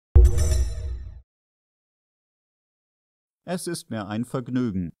Es ist mir ein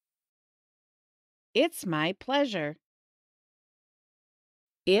Vergnügen. It's my pleasure.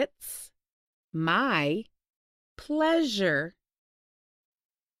 It's my pleasure.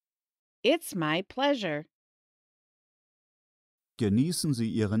 It's my pleasure. Genießen Sie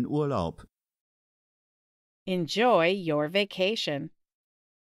Ihren Urlaub. Enjoy your vacation.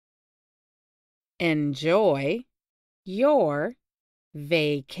 Enjoy your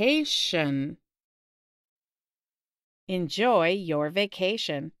vacation. Enjoy your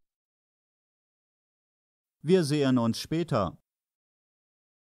vacation. Wir sehen uns später.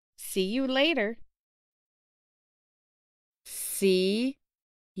 See you later. See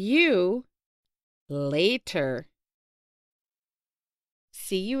you later.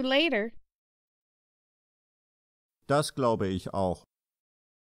 See you later. Das glaube ich auch.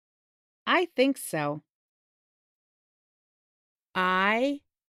 I think so. I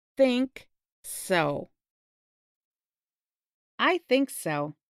think so. I think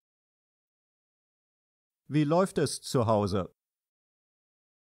so. Wie läuft es zu Hause?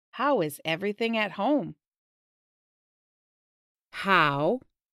 How is everything at home? How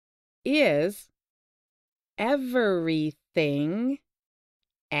is everything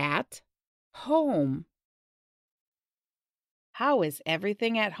at home? How is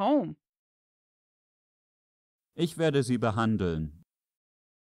everything at home? Ich werde Sie behandeln.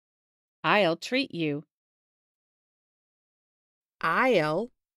 I'll treat you.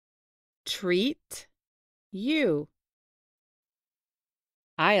 I'll treat you.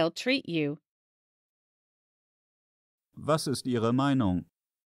 I'll treat you. Was ist Ihre Meinung?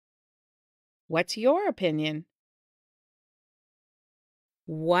 What's your opinion?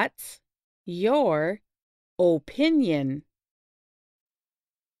 What's your opinion?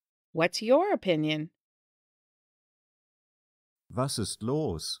 What's your opinion? Was ist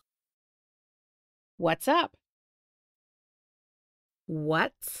los? What's up?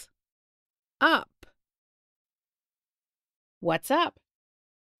 What's up? What's up?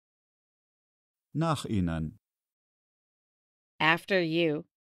 Nach Ihnen. After you.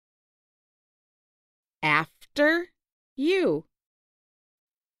 After you.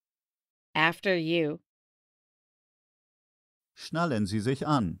 After you. Schnallen Sie sich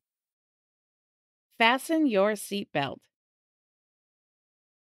an. Fasten your seatbelt.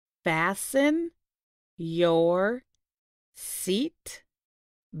 Fasten your seat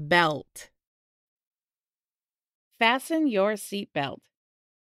belt. Fasten your seatbelt.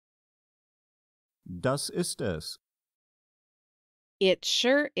 Das ist es. It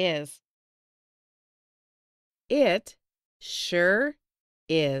sure is. It sure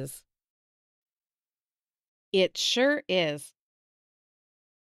is. It sure is.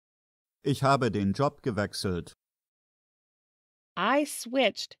 Ich habe den Job gewechselt. I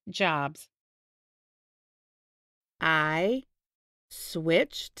switched jobs. I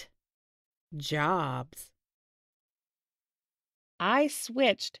switched jobs. I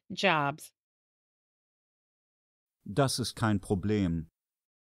switched jobs. Das ist kein Problem.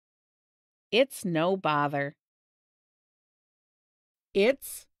 It's no bother.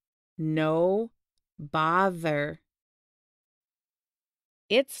 It's no bother.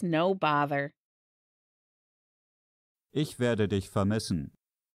 It's no bother. Ich werde dich vermissen.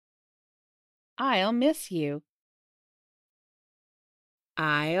 I'll miss you.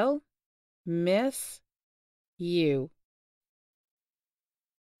 I'll miss you.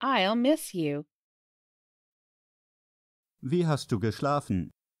 I'll miss you. Wie hast du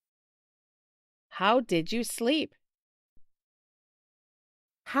geschlafen? How did you sleep?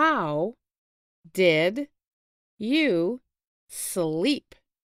 How did you sleep?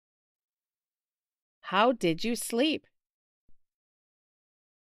 How did you sleep?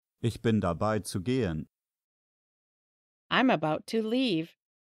 Ich bin dabei zu gehen. I'm about to leave.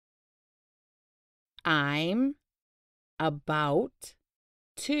 I'm about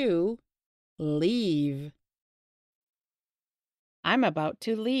to leave. I'm about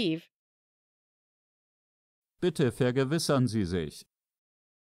to leave. Bitte vergewissern Sie sich.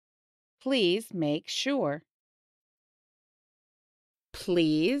 Please make sure.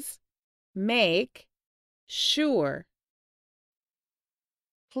 Please make sure.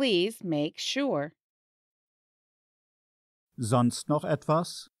 Please make sure. Sonst noch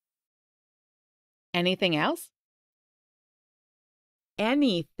etwas? Anything else?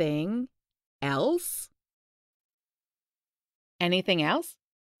 Anything else? Anything else?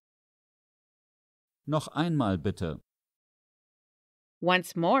 Noch einmal bitte.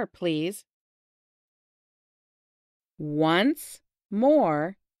 Once more, please. Once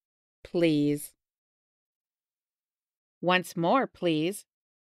more, please. Once more, please.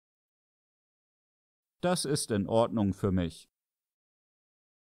 Das ist in Ordnung für mich.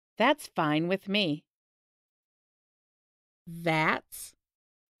 That's fine with me. That's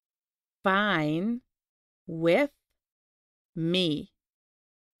fine with me.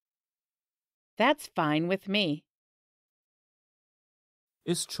 That's fine with me.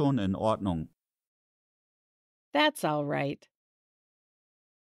 Ist schon in Ordnung. That's all right.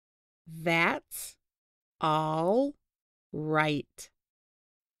 That's all right.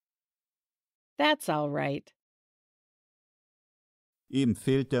 That's all right. Ihm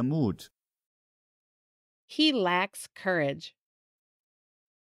fehlt der Mut. He lacks courage.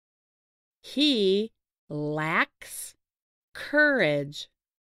 He lacks courage.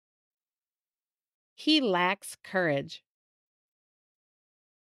 He lacks courage.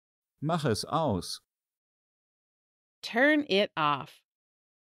 Mach es aus. Turn it off.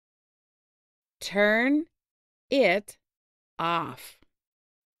 Turn it off.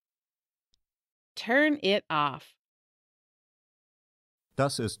 Turn it off.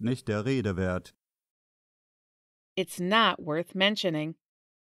 Das ist nicht der Rede wert. It's not worth mentioning.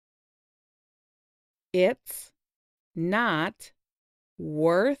 It's not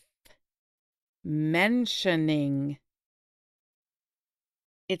worth mentioning.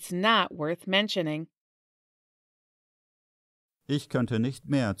 It's not worth mentioning. Ich könnte nicht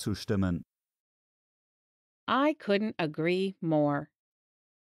mehr zustimmen. I couldn't agree more.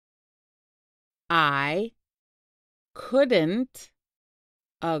 I couldn't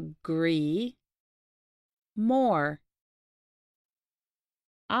agree more.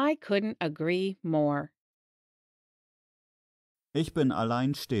 I couldn't agree more. Ich bin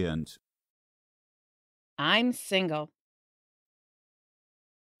alleinstehend. I'm single.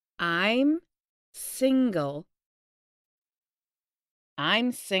 I'm single.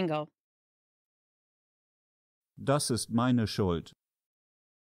 I'm single. Das ist meine Schuld.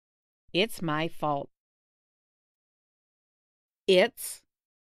 It's my fault. It's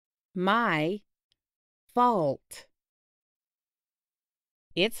my fault.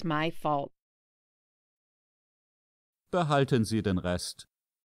 It's my fault. Behalten Sie den Rest.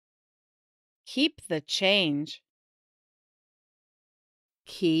 Keep the change.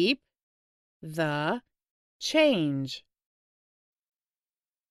 Keep the change.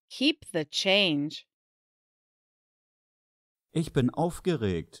 Keep the change. Ich bin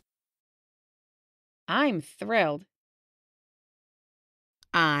aufgeregt. I'm thrilled.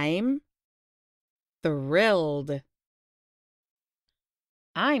 I'm thrilled.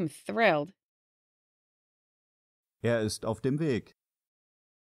 I'm thrilled. Er ist auf dem Weg.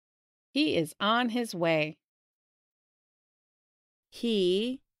 He is on his way.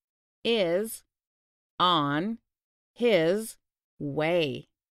 He is on his way.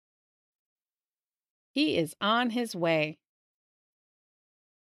 He is on his way.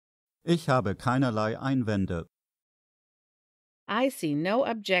 Ich habe keinerlei Einwände. I see no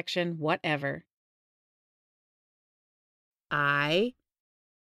objection whatever. I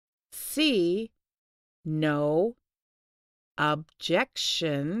see no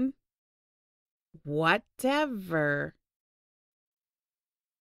objection whatever.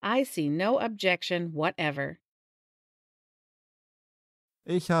 I see no objection whatever.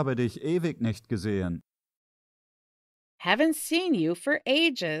 Ich habe dich ewig nicht gesehen. Haven't seen you for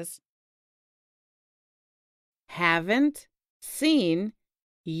ages. Haven't seen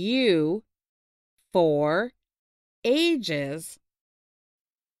you for ages.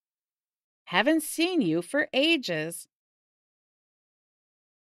 Haven't seen you for ages.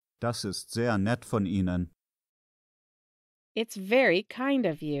 Das ist sehr nett von Ihnen. It's very kind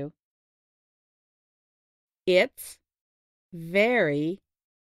of you. It's very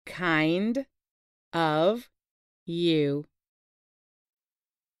kind of you.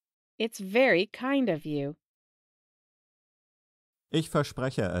 It's very kind of you. Ich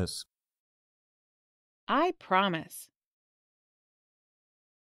verspreche es. I promise.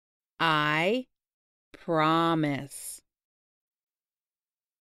 I promise.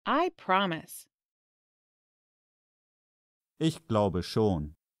 I promise. Ich glaube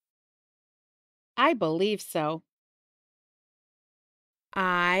schon. I believe so.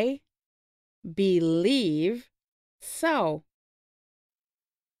 I believe so.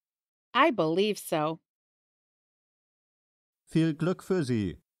 I believe so. Viel Glück für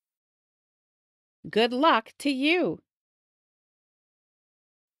Sie. Good luck to you.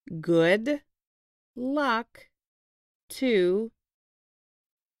 Good luck to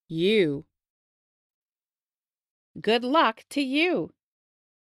you. Good luck to you.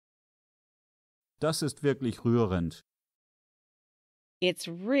 Das ist wirklich rührend. It's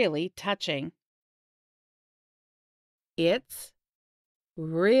really touching. It's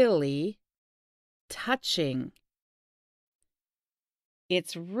really touching.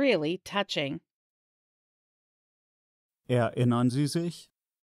 It's really touching. Erinnern Sie sich?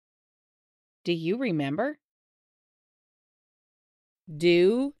 Do you remember?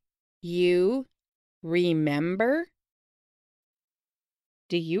 Do you remember?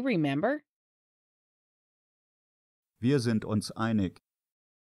 Do you remember? Wir sind uns einig.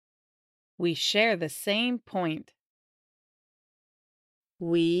 We share the same point.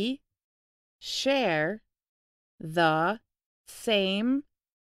 We share the same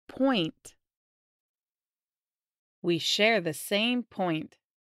point. We share the same point.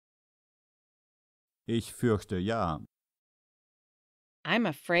 Ich fürchte ja. I'm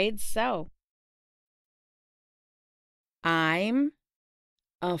afraid so. I'm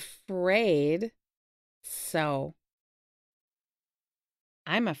afraid so.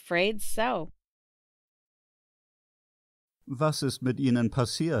 I'm afraid so. Was ist mit Ihnen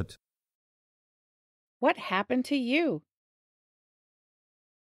passiert? What happened to you?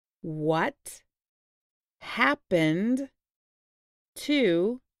 What happened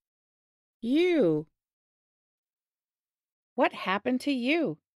to you? What happened to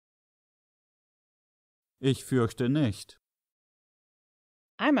you? Ich fürchte nicht.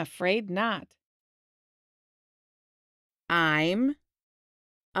 I'm afraid not. I'm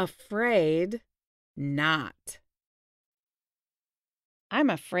afraid not. I'm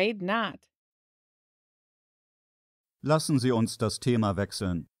afraid not. Lassen Sie uns das Thema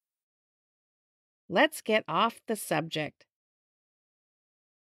wechseln. Let's get off the subject.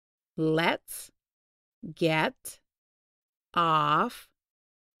 Let's get off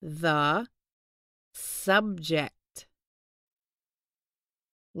the subject.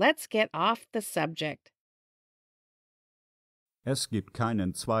 Let's get off the subject. Es gibt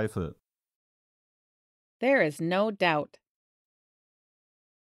keinen Zweifel. There is no doubt.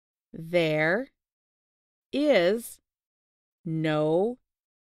 There is no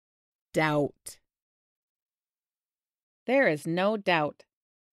doubt. There is no doubt.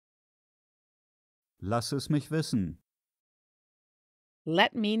 Lass es mich wissen.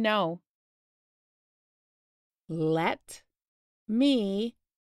 Let me know. Let me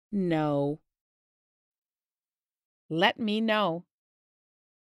know. Let me know.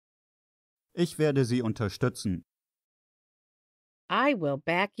 Ich werde Sie unterstützen. I will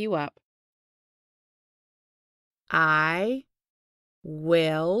back you up. I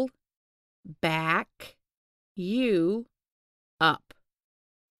will back you up.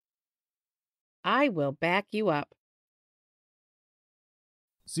 I will back you up.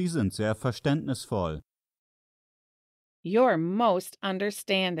 Sie sind sehr verständnisvoll. You're most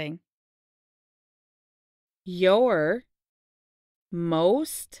understanding. You're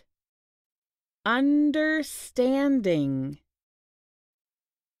most understanding.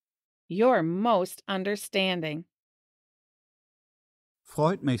 You're most understanding.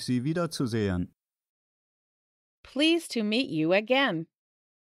 Freut mich, Sie wiederzusehen. Pleased to meet you again.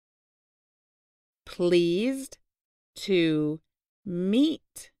 Pleased to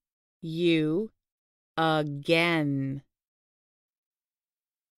meet you again.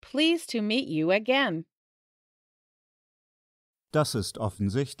 Pleased to meet you again. Das ist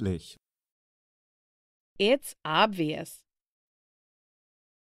offensichtlich. It's obvious.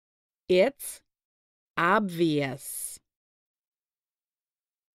 It's obvious.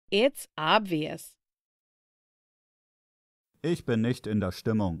 It's obvious. Ich bin nicht in der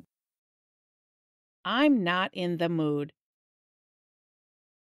Stimmung. I'm not in the mood.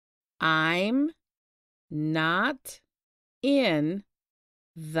 I'm not in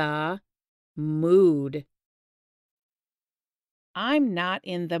the mood. I'm not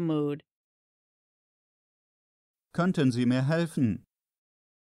in the mood. Könnten Sie mir helfen?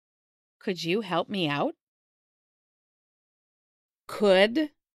 Could you help me out?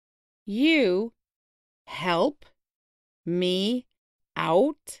 Could you help me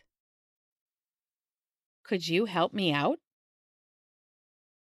out? Could you help me out?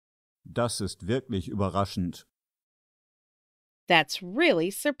 Das ist wirklich überraschend. That's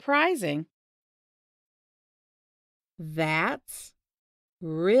really surprising. That's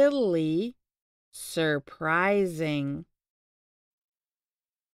really surprising.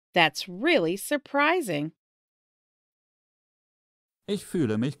 That's really surprising. Ich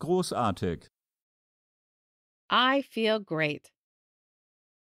fühle mich großartig. I feel great.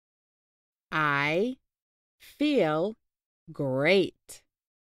 I feel great.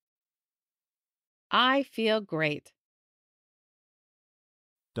 I feel great.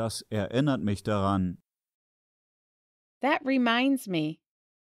 Das erinnert mich daran. That reminds me.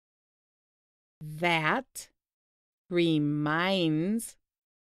 That reminds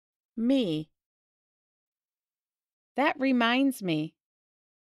me. That reminds me.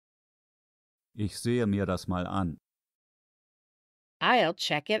 Ich sehe mir das mal an. I'll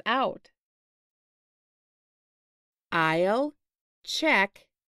check it out. I'll check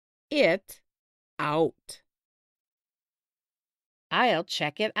it out. I'll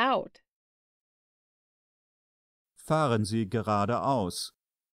check it out. Fahren Sie geradeaus.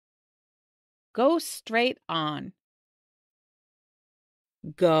 Go straight on.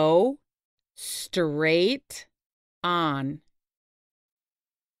 Go straight on.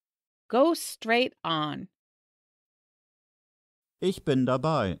 Go straight on. Ich bin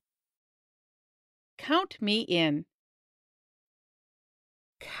dabei. Count me in.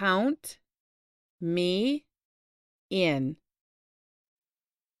 Count me in.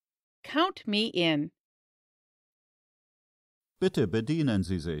 Count me in. Bitte bedienen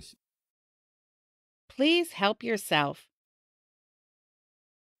Sie sich. Please help yourself.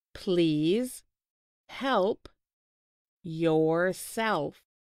 Please help yourself.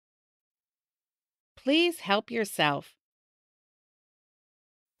 Please help yourself.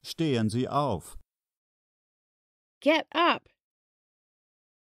 Stehen Sie auf. Get up.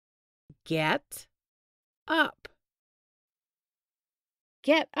 Get up.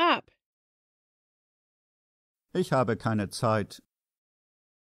 Get up. Ich habe keine Zeit.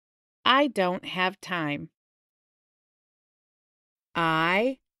 I don't have time.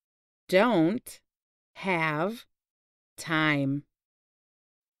 I don't have time.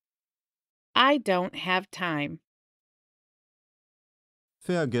 I don't have time.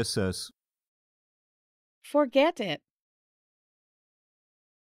 Vergiss es. Forget it.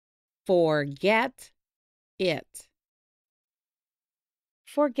 Forget it.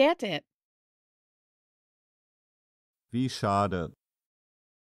 Forget it. Wie schade.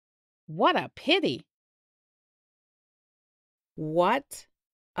 What a pity. What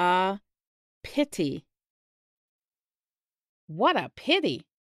a pity. What a pity.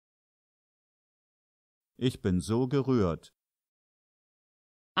 Ich bin so gerührt.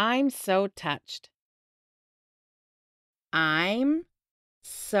 I'm so touched. I'm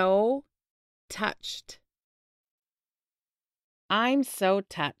so touched. I'm so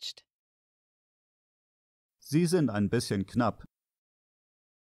touched. Sie sind ein bisschen knapp.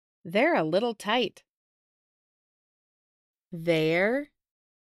 They're a little tight. They're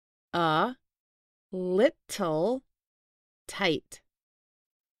a little tight.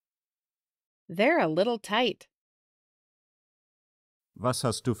 They're a little tight. Was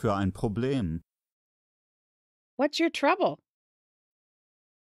hast du für ein Problem? What's your trouble?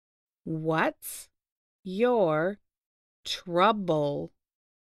 What's your trouble?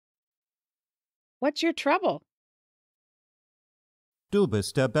 What's your trouble? Du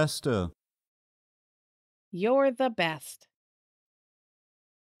bist der Beste. You're the best.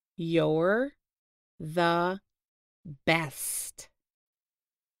 You're the best.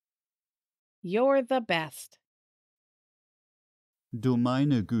 You're the best. Du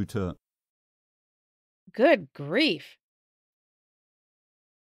meine Güte. Good grief.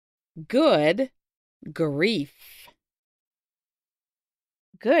 Good grief.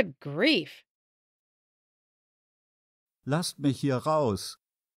 Good grief. Lasst mich hier raus.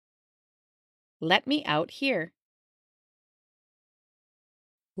 Let me out here.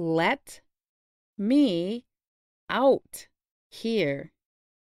 Let me out here.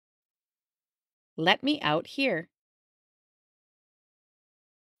 Let me out here.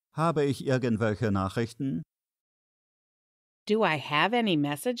 Habe ich irgendwelche Nachrichten? Do I have any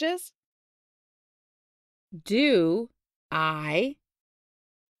messages? Do I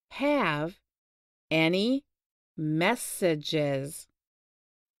have any messages?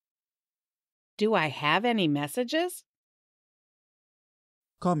 Do I have any messages?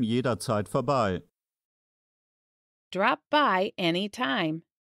 Komm jederzeit vorbei. Drop by any time.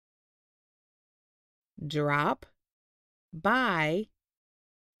 Drop by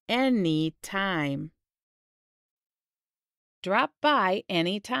any time. Drop by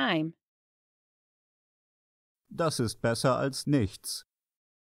any time. Das ist besser als nichts.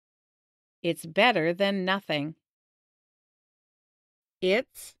 It's better than nothing.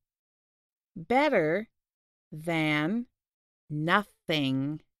 It's better than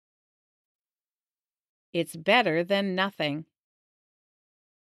nothing. It's better than nothing.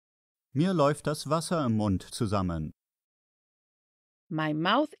 Mir läuft das Wasser im Mund zusammen. My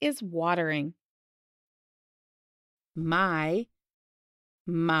mouth is watering. My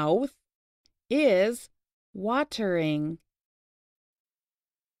mouth is watering.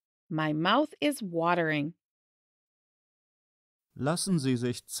 My mouth is watering. Lassen Sie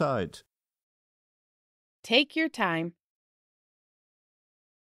sich Zeit. Take your time.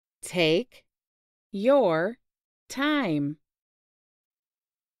 Take your time.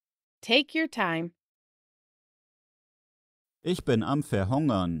 Take your time. Ich bin am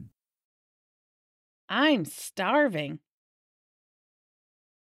Verhungern. I'm starving.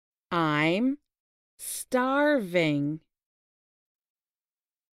 I'm starving.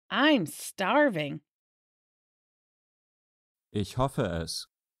 I'm starving. Ich hoffe es.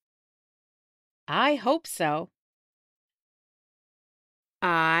 I hope so.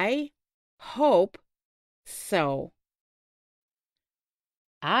 I hope so.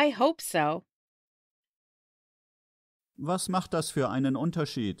 I hope so. Was macht das für einen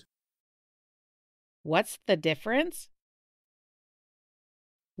Unterschied? What's the difference?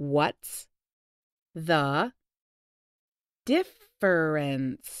 What's the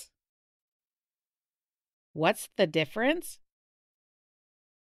difference? What's the difference?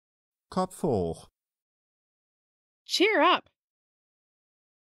 Kopf hoch. Cheer up.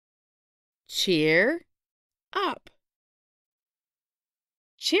 Cheer up.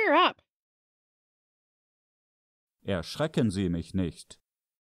 Cheer up. Erschrecken Sie mich nicht.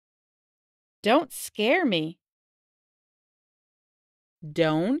 Don't scare me.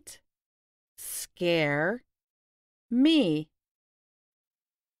 Don't scare me.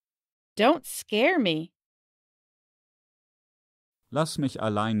 Don't scare me. Lass mich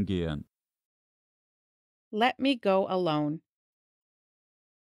allein gehen. Let me go alone.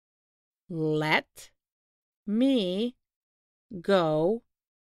 Let me go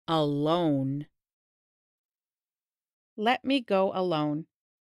alone. Let me go alone.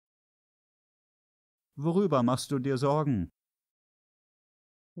 Worüber machst du dir Sorgen?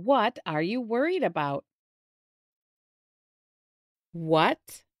 What are you worried about?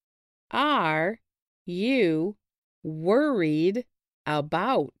 What are you worried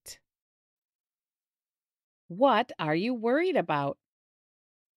about? What are you worried about?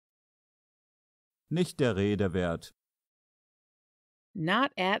 Nicht der Rede wert.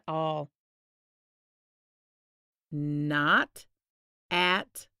 Not at all. Not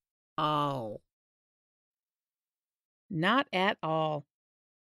at all. Not at all.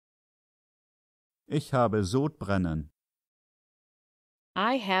 Ich habe Sodbrennen.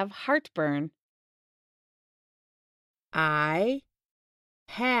 I have heartburn. I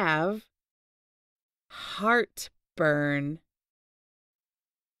have heartburn.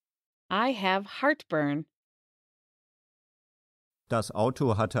 I have heartburn. Das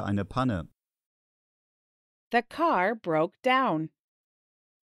Auto hatte eine Panne. The car broke down.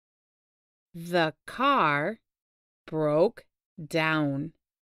 The car broke down.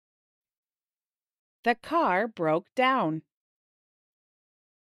 The car broke down.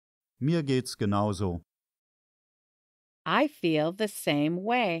 Mir geht's genauso. I feel the same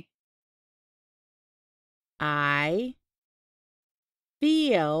way. I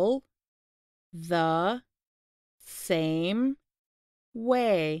feel the same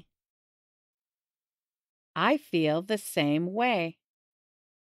way. I feel the same way.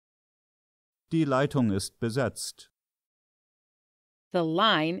 Die Leitung ist besetzt. The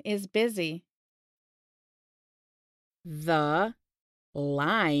line is busy. The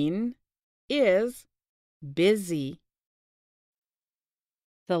line is busy.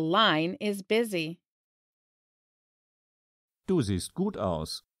 The line is busy. Du siehst gut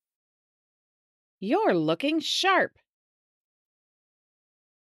aus. You're looking sharp.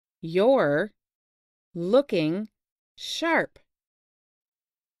 You're looking sharp.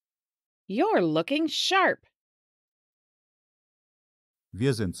 You're looking sharp.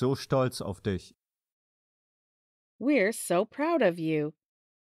 Wir sind so stolz auf dich. We're so proud of you.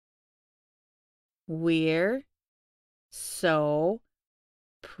 We're so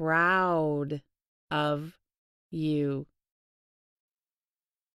proud of you.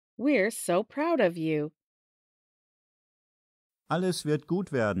 We're so proud of you. Alles wird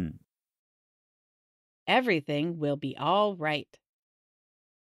gut werden. Everything will be all right.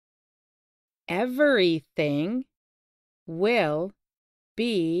 Everything will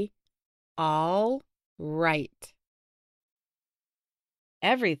be all right.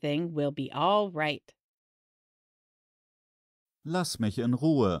 Everything will be all right. Lass mich in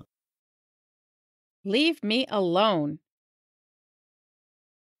Ruhe. Leave me alone.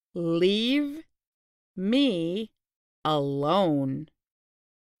 Leave me alone.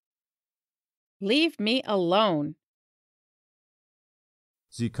 Leave me alone.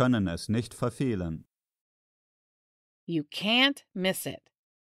 Sie können es nicht verfehlen. You can't miss it.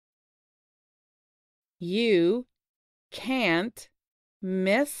 You can't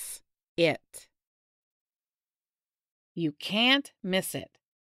miss it. You can't miss it.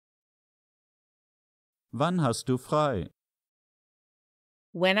 Wann hast du frei?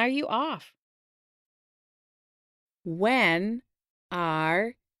 When are you off? When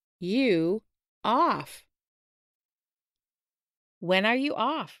are you off? When are you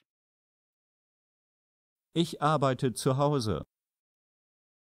off? Ich arbeite zu Hause.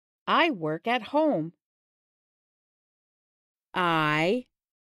 I work at home. I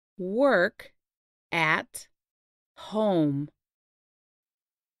work at home.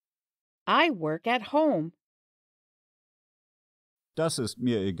 I work at home. Das ist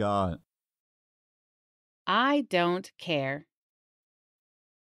mir egal. I don't care.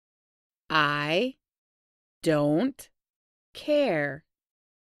 I don't care.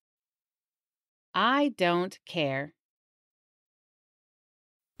 I don't care.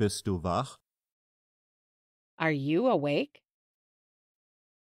 Bist du wach? Are you awake?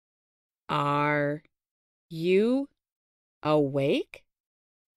 Are you awake?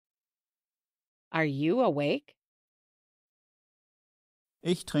 Are you awake?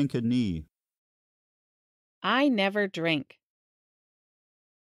 Ich trinke nie. I never drink.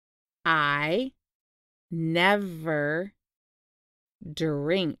 I never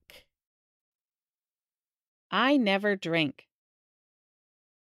drink. I never drink.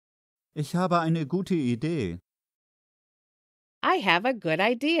 Ich habe eine gute Idee. I have a good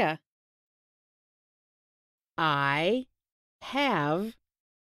idea. I have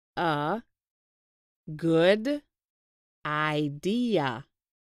a good idea.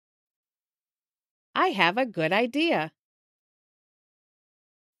 I have a good idea.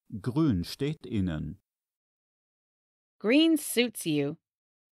 Grün steht Ihnen. Green suits you.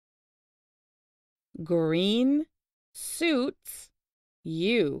 Green suits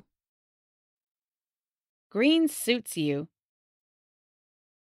you. Green suits you.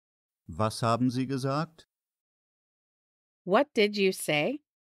 Was haben Sie gesagt? What did you say?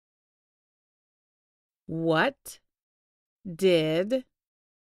 What did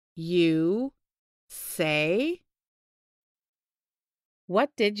you say?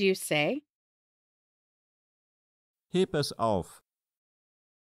 What did you say? Heb es auf.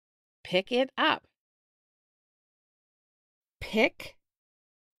 Pick it up. Pick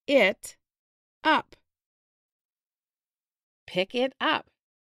it up. Pick it up.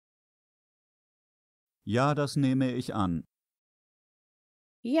 Ja, das nehme ich an.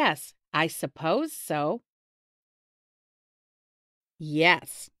 Yes, I suppose so.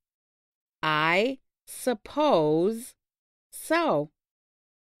 Yes, I suppose so.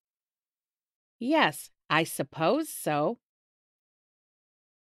 Yes, I suppose so.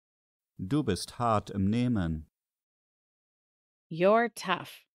 Du bist hart im Nehmen. You're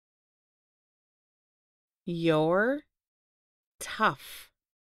tough. You're tough.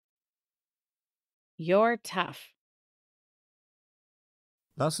 You're tough.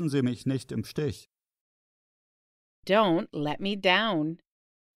 Lassen Sie mich nicht im Stich. Don't let me down.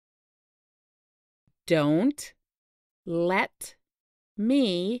 Don't let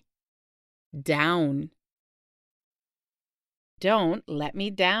me down. Don't let me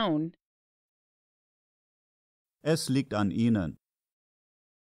down. Es liegt an Ihnen.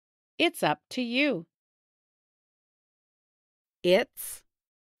 It's up to you. It's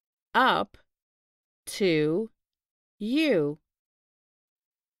up to you.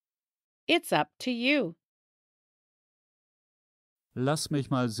 It's up to you. Lass mich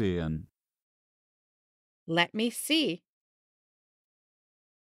mal sehen. Let me see.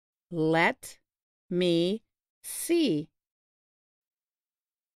 Let me see.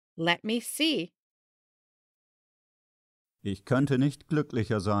 Let me see. Ich könnte nicht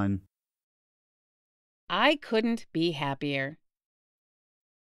glücklicher sein. I couldn't be happier.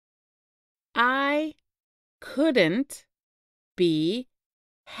 I couldn't be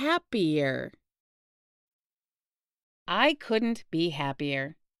happier. I couldn't be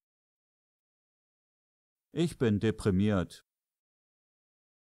happier. Ich bin deprimiert.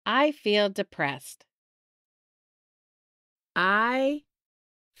 I feel depressed. I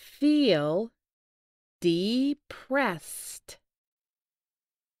feel depressed.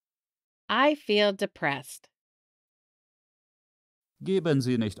 I feel depressed. Geben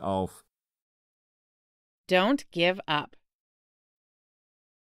Sie nicht auf. Don't give up.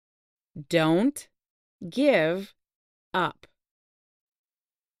 Don't give up.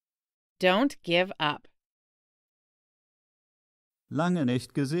 Don't give up. Lange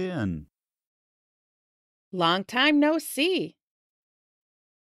nicht gesehen. Long time no see.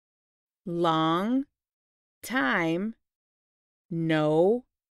 Long time no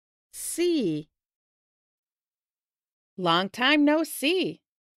see. Long time no see.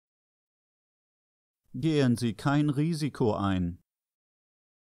 Gehen Sie kein Risiko ein.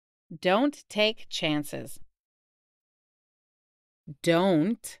 Don't take chances.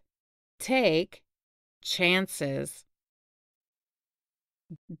 Don't take chances.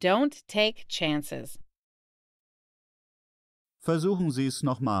 Don't take chances. Versuchen Sie es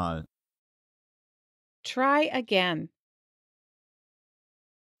nochmal. Try again.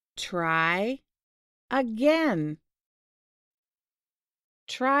 Try again.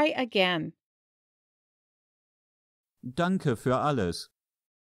 Try again. Danke für alles.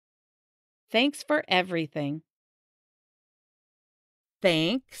 Thanks for everything.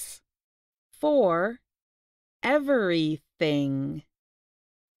 Thanks for everything.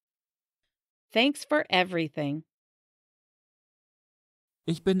 Thanks for everything.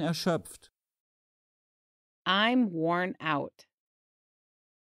 Ich bin erschöpft. I'm worn out.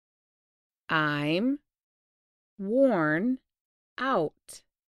 I'm worn out.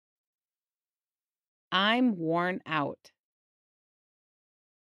 I'm worn out.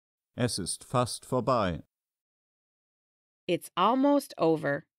 Es ist fast vorbei. It's almost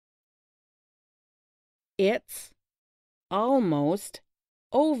over. It's almost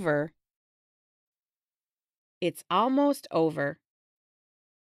over. It's almost over.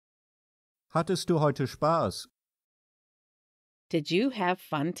 Hattest du heute Spaß? Did you have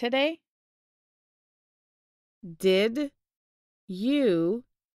fun today? Did you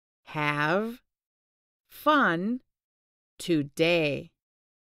have fun today?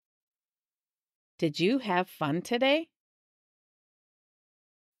 Did you have fun today?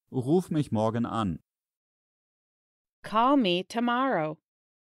 Ruf mich morgen an. Call me tomorrow.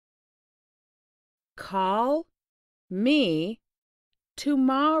 Call me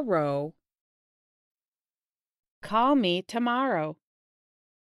tomorrow. Call me tomorrow.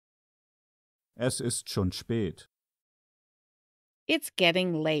 Es ist schon spät. It's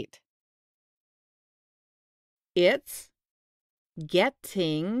getting late. It's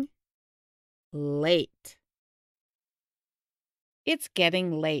getting late. It's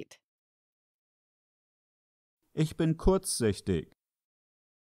getting late. Ich bin kurzsichtig.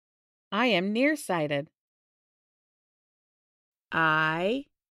 I am nearsighted. I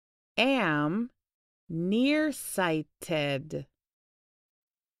am nearsighted.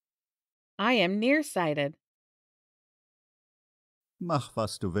 I am nearsighted. Mach,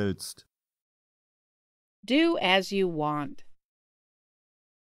 was du willst. Do as you want.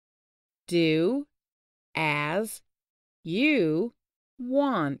 Do as you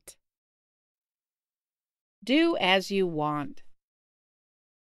want. Do as you want.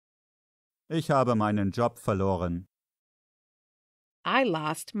 Ich habe meinen Job verloren. I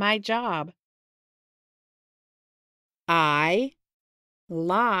lost my job. I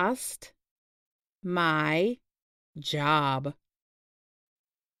lost my job.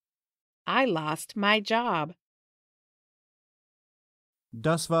 I lost my job.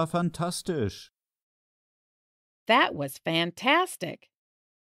 Das war fantastisch. That was fantastic.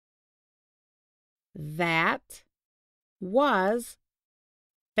 That was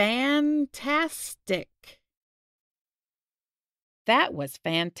fantastic. That was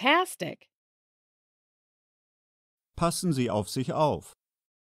fantastic. Passen Sie auf sich auf.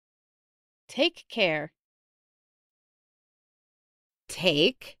 Take care.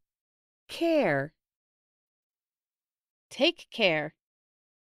 Take care. Take care.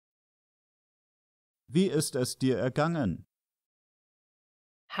 Wie ist es dir ergangen?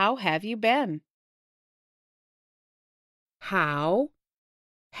 How have you been? How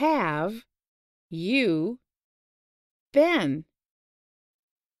have you been?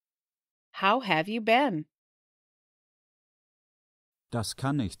 How have you been? Das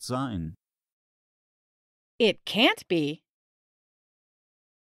kann nicht sein. It can't be.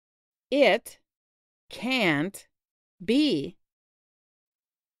 It can't be.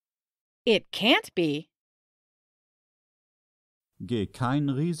 It can't be. Geh kein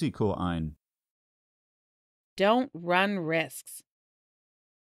Risiko ein. Don't run risks.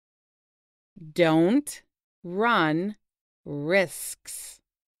 Don't run risks.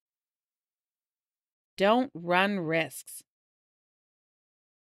 Don't run risks.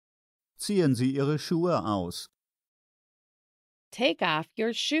 Ziehen Sie Ihre Schuhe aus. Take off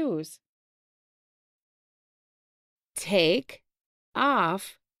your shoes. Take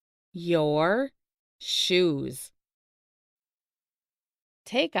off your shoes.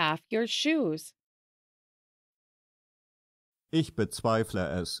 Take off your shoes. Ich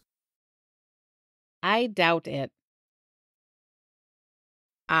bezweifle es. I doubt it.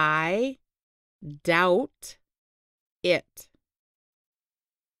 I doubt it.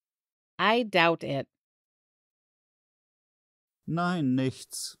 I doubt it. Nein,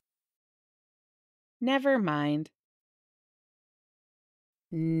 nichts. Never mind.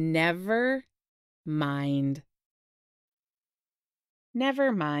 Never mind.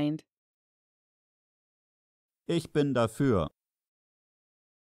 Never mind. Ich bin dafür.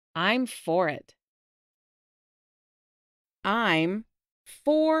 I'm for it. I'm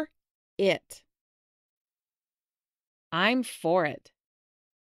for it. I'm for it.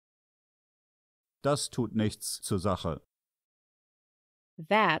 Das tut nichts zur Sache.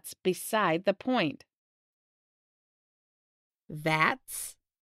 That's beside the point. That's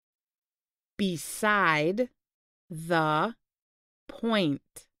beside the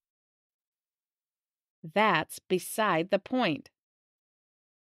point. That's beside the point.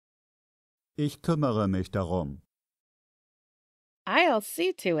 Ich kümmere mich darum. I'll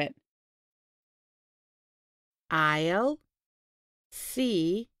see to it. I'll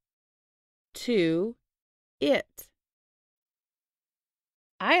see to it.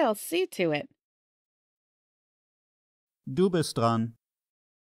 I'll see to it. Du bist dran.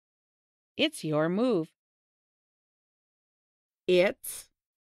 It's your move. It's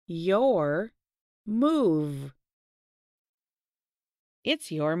your move.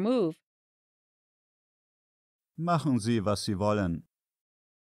 It's your move. Machen Sie, was Sie wollen.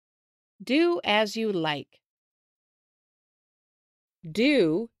 Do as you like.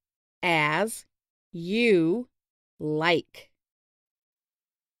 Do as you like.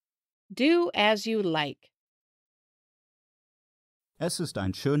 Do as you like. Es ist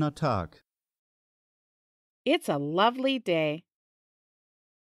ein schöner Tag. It's a lovely day.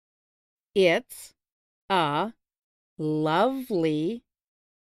 It's a lovely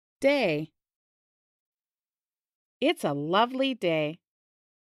day. It's a lovely day.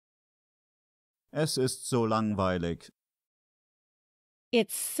 Es ist so langweilig.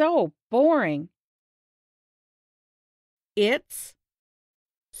 It's so boring. It's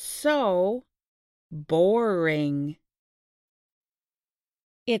so boring.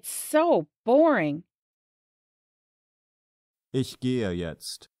 It's so boring. Ich gehe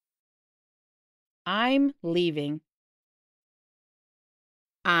jetzt. I'm leaving.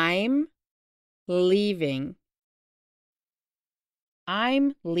 I'm leaving.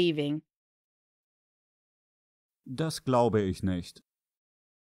 I'm leaving. Das glaube ich nicht.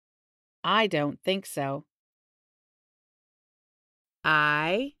 I don't think so.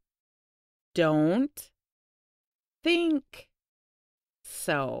 I don't think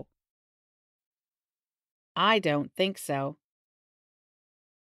so. I don't think so.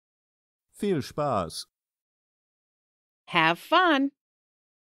 Viel Spaß. Have fun.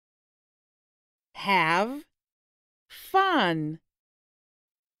 Have fun.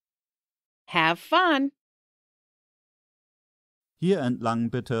 Have fun. Hier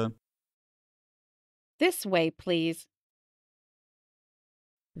entlang bitte. This way, please.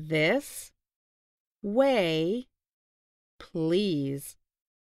 This way, please.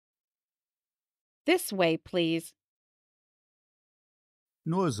 This way, please.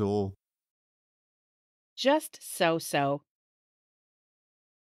 Nur so. Just so.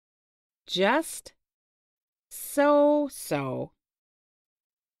 Just so.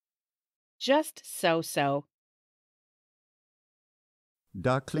 Just so.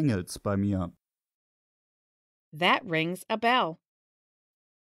 Da klingelt's bei mir. That rings a bell.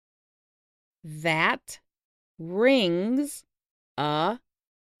 That rings a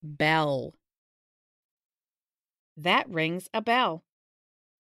bell. That rings a bell.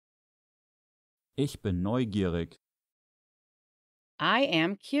 Ich bin neugierig. I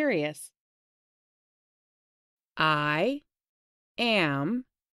am curious. I am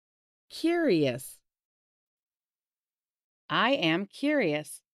curious. I am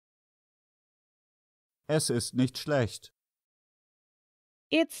curious. Es ist nicht schlecht.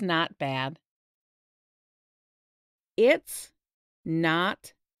 It's not bad. It's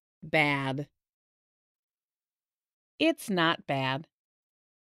not bad. It's not bad.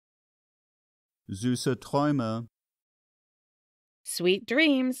 Süße Träume. Sweet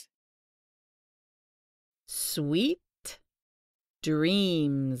dreams. Sweet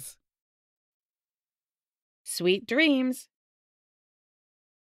dreams. Sweet dreams.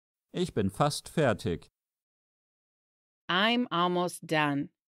 Ich bin fast fertig. I'm almost done.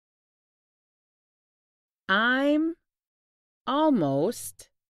 I'm almost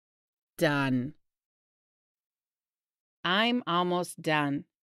done. I'm almost done.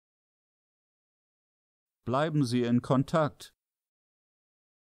 Bleiben Sie in Kontakt.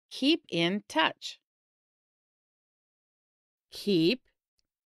 Keep in touch. Keep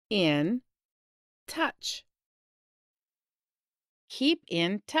in touch. Keep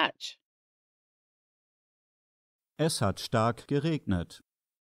in touch. Es hat stark geregnet.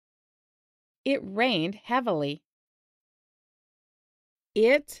 It rained heavily.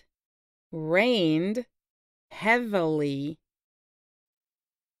 It rained heavily.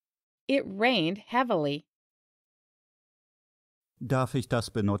 It rained heavily. Darf ich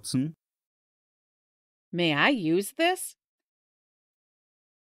das benutzen? May I use this?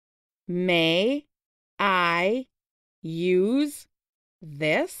 May I use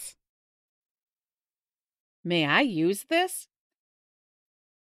this? May I use this?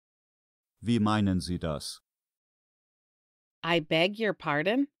 Wie meinen Sie das? I beg your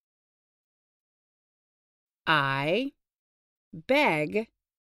pardon? I beg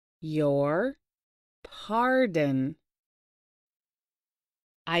your pardon.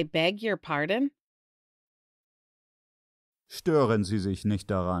 I beg your pardon? Stören Sie sich nicht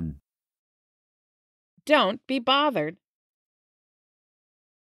daran. Don't be bothered.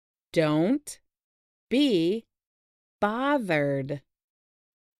 Don't be bothered.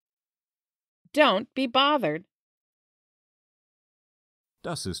 Don't be bothered.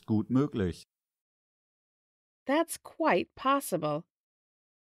 Das ist gut möglich. That's quite possible.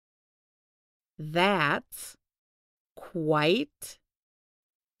 That's quite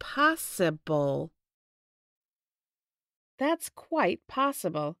possible. That's quite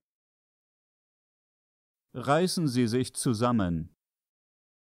possible. Reißen Sie sich zusammen.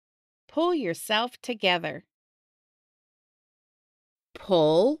 Pull yourself together.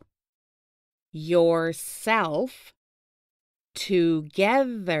 Pull yourself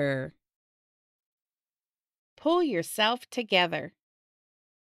together. Pull yourself together.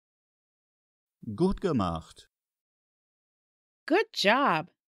 Gut gemacht. Good job.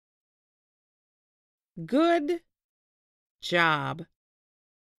 Good job.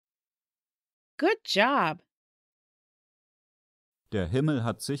 Good job. Der Himmel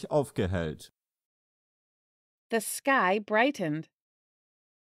hat sich aufgehellt. The sky brightened.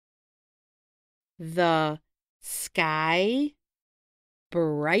 The sky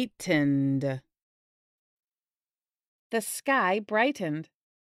brightened. The sky brightened.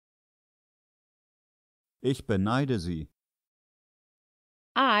 Ich beneide Sie.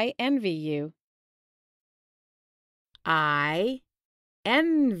 I envy you. I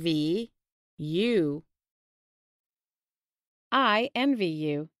envy you. I envy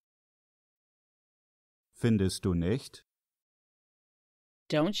you. Findest du nicht?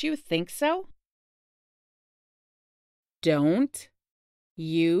 Don't you think so? Don't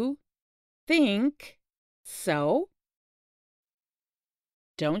you think so?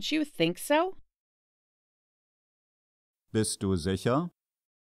 Don't you think so? Bist du sicher?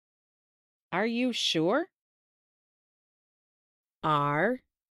 Are you sure? Are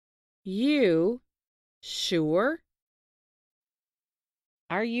you sure?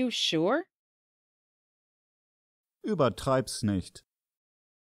 Are you sure? Übertreib's nicht.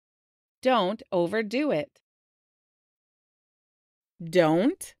 Don't overdo it.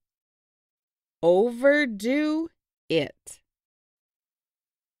 Don't overdo it.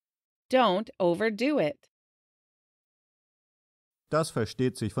 Don't overdo it. Das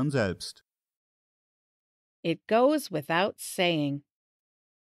versteht sich von selbst. It goes without saying.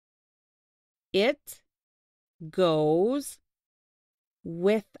 It goes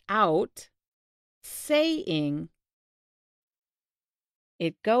without saying.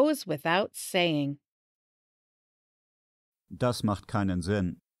 It goes without saying. Das macht keinen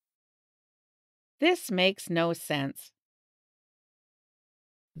Sinn. This makes no sense.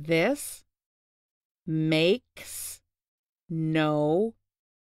 This makes no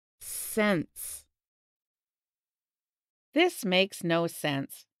sense. This makes no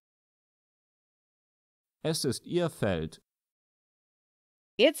sense. Es ist Ihr Feld.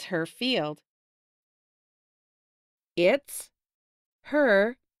 It's her field. It's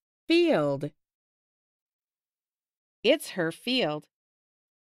her field. It's her field.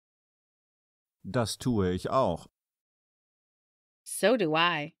 Das tue ich auch. So do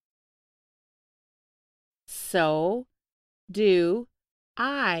I. So do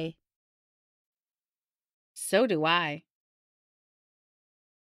I. So do I.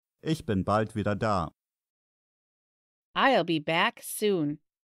 Ich bin bald wieder da. I'll be back soon.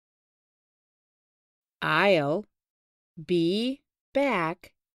 I'll be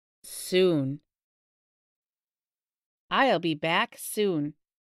back soon. I'll be back soon.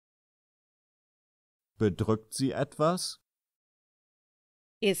 Bedrückt Sie etwas?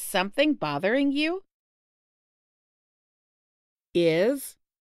 Is something bothering you? Is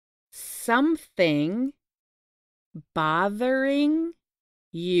something bothering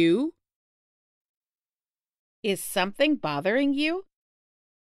you? Is something bothering you?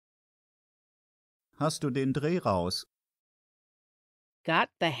 Hast du den Dreh raus? Got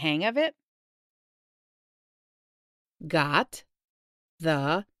the hang of it? Got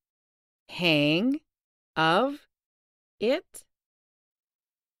the hang of it?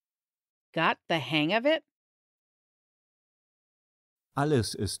 Got the hang of it?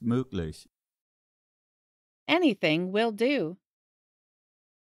 Alles ist möglich. Anything will do.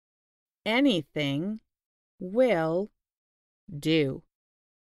 Anything will do.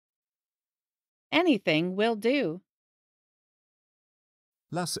 Anything will do.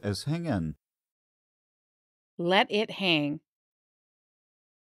 Lass es hängen. Let it hang.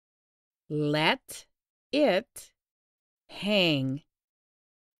 Let it hang.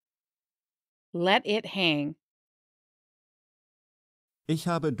 Let it hang. Ich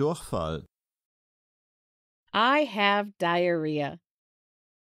habe Durchfall. I have diarrhea.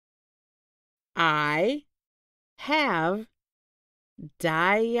 I have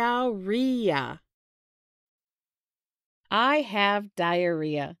diarrhea. I have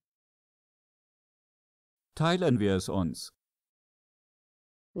diarrhea. Teilen wir es uns.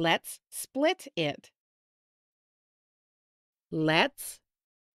 Let's split it. Let's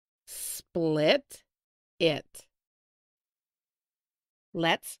split it.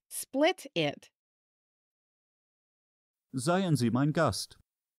 Let's split it. Seien Sie mein Gast.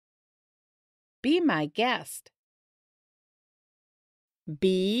 Be my guest.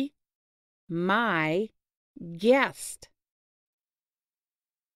 Be my guest.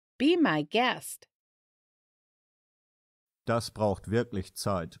 Be my guest. Das braucht wirklich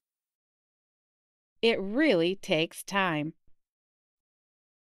Zeit. It really takes time.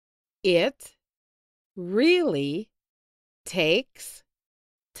 It really takes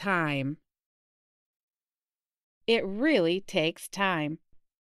time. It really takes time.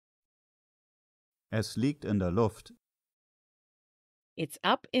 Es liegt in der Luft. It's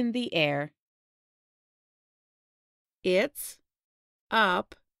up in the air. It's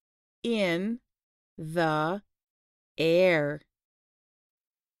up in the air.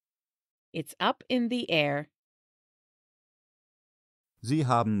 It's up in the air. Sie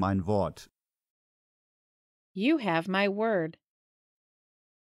haben mein Wort. You have my word.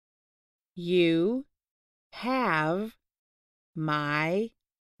 You have my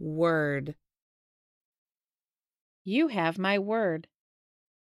word. You have my word.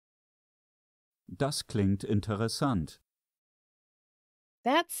 Das klingt interessant.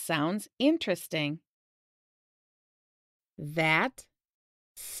 That sounds interesting. That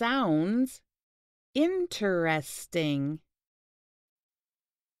sounds interesting.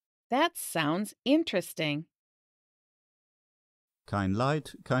 That sounds interesting. Kein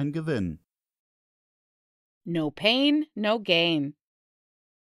Leid, kein Gewinn. No pain, no gain.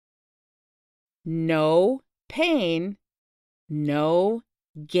 No pain, no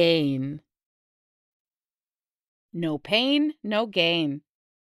gain. No pain, no gain.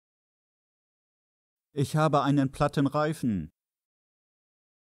 Ich habe einen platten Reifen.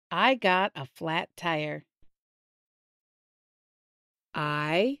 I got a flat tire.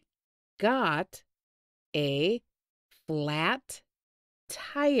 I got a flat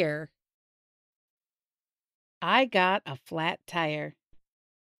tire. I got a flat tire.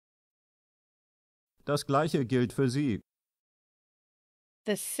 Das Gleiche gilt für Sie.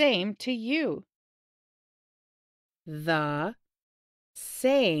 The same to you. The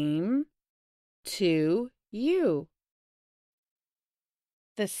same to you.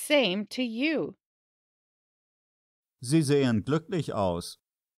 The same to you. Sie sehen glücklich aus.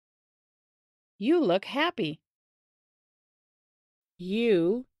 You look happy.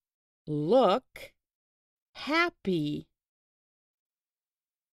 You look happy.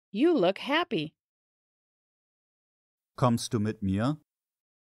 You look happy. Kommst du mit mir?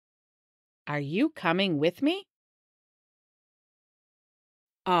 Are you coming with me?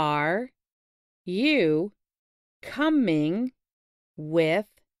 Are you coming with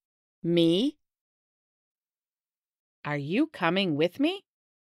me? Are you coming with me?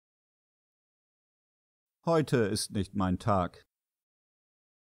 Heute ist nicht mein Tag.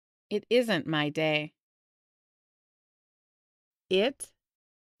 It isn't my day. It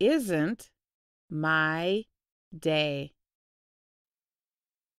isn't my day.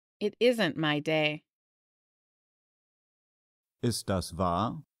 It isn't my day. Ist das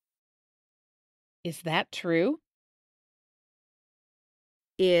wahr? Is that true?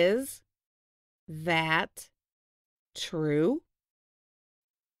 Is that true?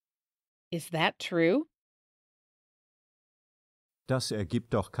 Is that true? Das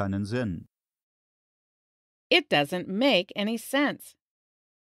ergibt doch keinen Sinn. It doesn't make any sense.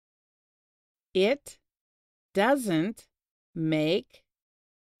 It doesn't make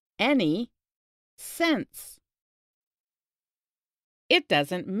any sense. It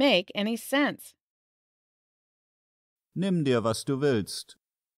doesn't make any sense. Nimm dir, was du willst.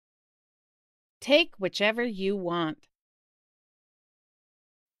 Take whichever you want.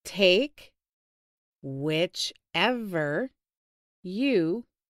 Take whichever you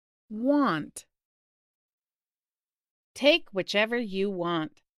want. Take whichever you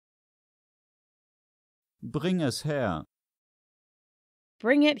want. Bring es her.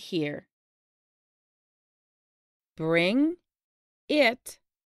 Bring it here. Bring it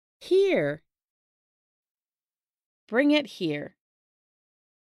here. Bring it here.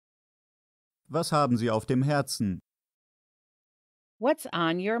 Was haben Sie auf dem Herzen? What's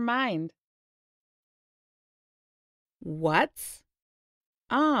on your mind? What's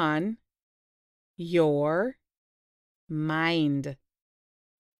on your mind?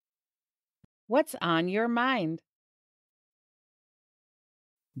 What's on your mind?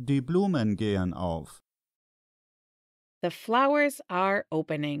 Die Blumen gehen auf. The flowers are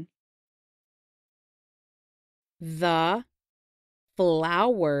opening. The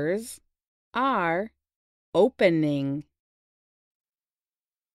flowers are opening.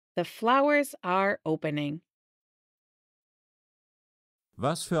 The flowers are opening.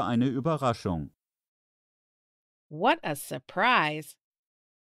 Was für eine Überraschung. What a surprise!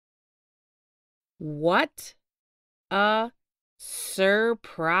 What a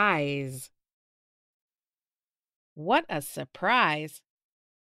surprise! What a surprise!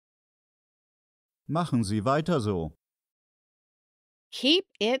 Machen Sie weiter so. Keep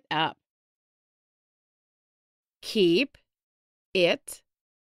it up. Keep it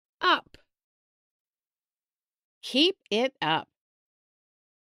up. Keep it up.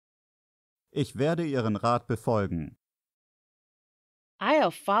 Ich werde Ihren Rat befolgen.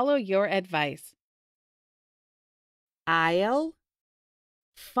 I'll follow your advice. I'll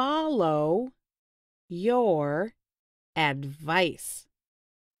follow your advice.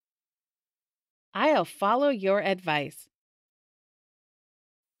 I'll follow your advice.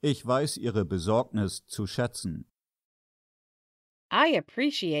 Ich weiß Ihre Besorgnis zu schätzen. I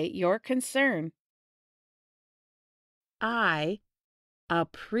appreciate your concern. I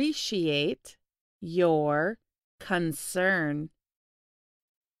appreciate your concern.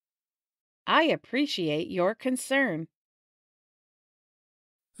 I appreciate your concern.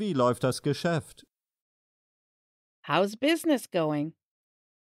 Wie läuft das Geschäft? How's business going?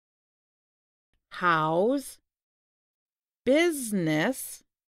 How's business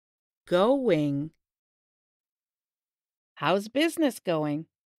going? How's business going?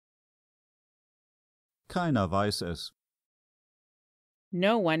 Keiner weiß es.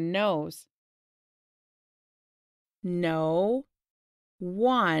 No one knows. No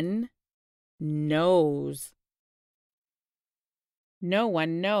one knows. No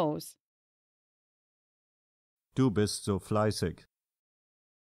one knows. Du bist so fleißig.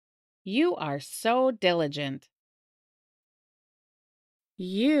 You are so diligent.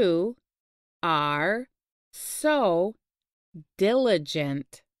 You are so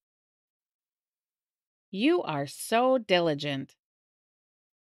diligent. You are so diligent.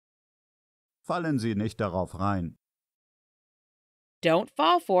 Fallen Sie nicht darauf rein. Don't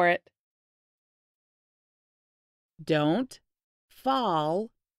fall for it. Don't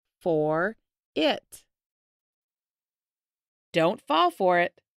fall for it. Don't fall for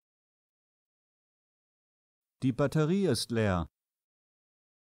it. Die Batterie ist leer.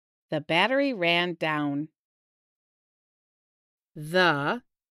 The battery ran down. The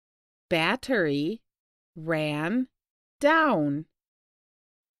battery ran down.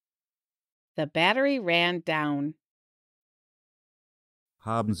 The battery ran down.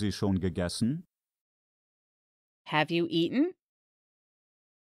 Haben Sie schon gegessen? Have you eaten?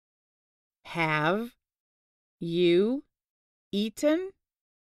 Have you eaten?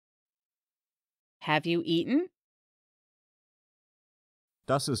 Have you eaten?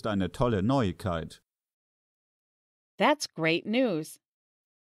 Das ist eine tolle Neuigkeit. That's great news.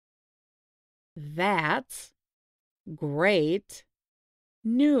 That's great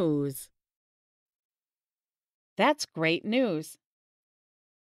news. That's great news.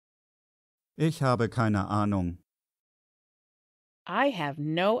 Ich habe keine Ahnung. I have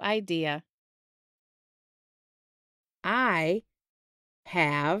no idea. I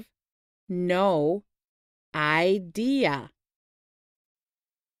have no idea.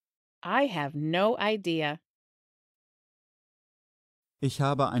 I have no idea. Ich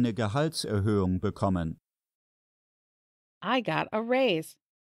habe eine Gehaltserhöhung bekommen. I got a raise.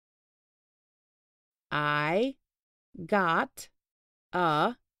 I got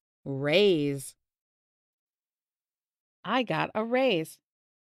a raise. I got a raise.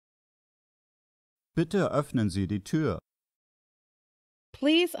 Bitte öffnen Sie die Tür.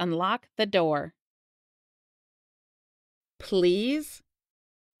 Please unlock the door. Please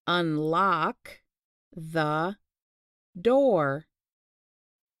unlock the door.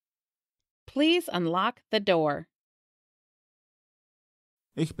 Please unlock the door.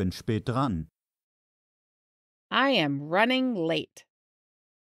 Ich bin spät dran. I am running late.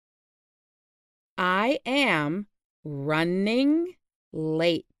 I am running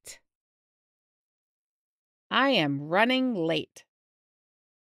late. I am running late.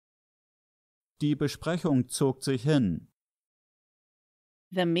 Die Besprechung zog sich hin.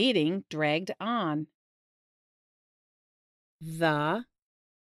 The meeting dragged on. The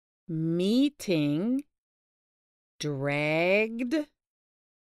meeting dragged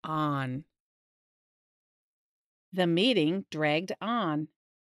on. The meeting dragged on.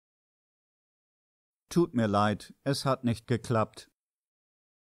 Tut mir leid, es hat nicht geklappt.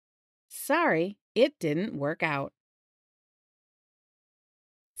 Sorry, it didn't work out.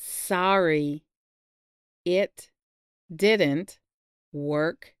 Sorry, it didn't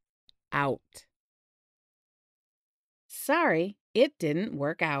work out. Sorry, it didn't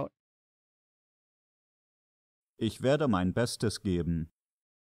work out. Ich werde mein Bestes geben.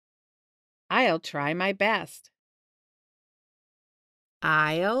 I'll try my best.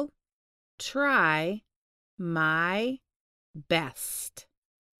 I'll try my best.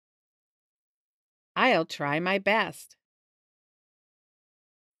 I'll try my best.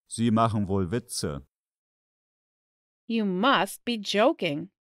 Sie machen wohl Witze. You must be joking.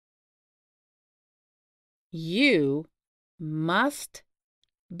 You must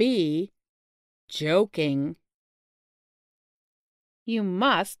be joking. You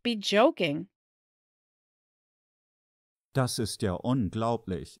must be joking. Das ist ja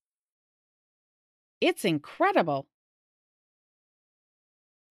unglaublich. It's incredible.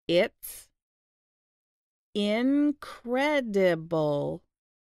 It's incredible.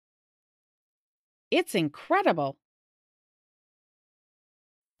 It's incredible.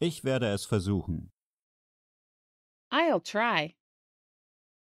 Ich werde es versuchen. I'll try.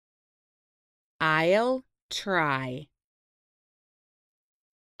 I'll try.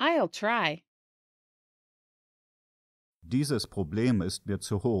 I'll try. Dieses Problem ist mir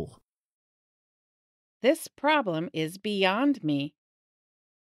zu hoch. This problem is beyond me.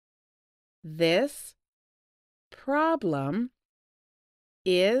 This problem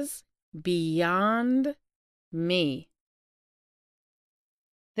is beyond me.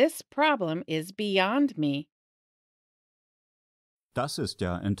 This problem is beyond me. Das ist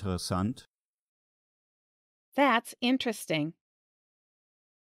ja interessant. That's interesting.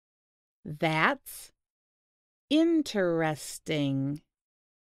 That's interesting.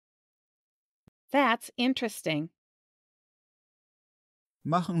 That's interesting.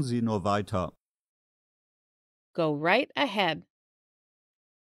 Machen Sie nur weiter. Go right ahead.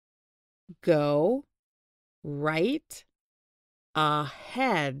 Go right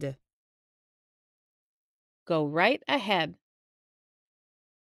ahead. Go right ahead.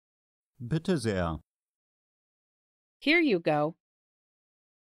 Bitte sehr. Here you go.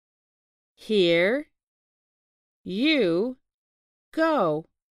 Here you go.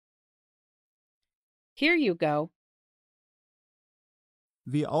 Here you go.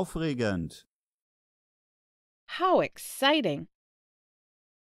 Wie aufregend. How exciting.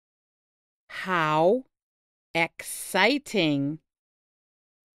 How exciting.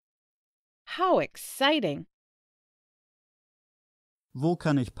 How exciting. Wo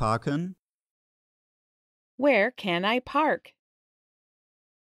kann ich parken? Where can I park?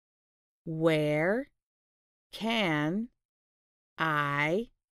 Where can I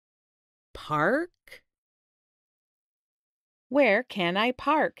park? Where can I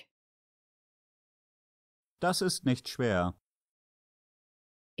park? Das ist nicht schwer.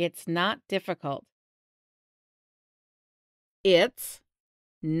 It's not difficult. It's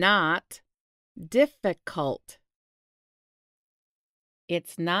not difficult.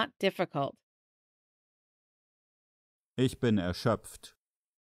 It's not difficult. Ich bin erschöpft.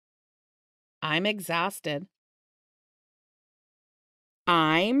 I'm exhausted.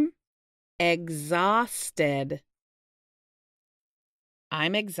 I'm exhausted.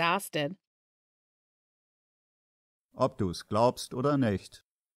 I'm exhausted. Ob du es glaubst oder nicht.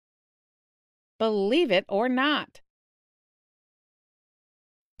 Believe it or not.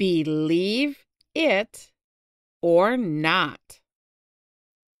 Believe it or not.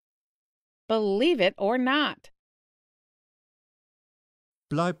 Believe it or not.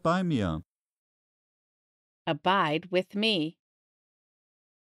 Bleib bei mir. Abide with me.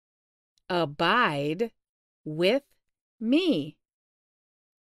 Abide with me.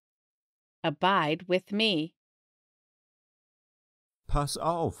 Abide with me. Pass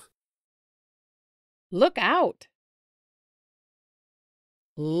auf. Look out.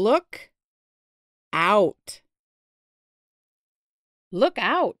 Look out. Look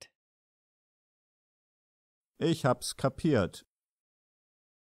out. Ich hab's kapiert.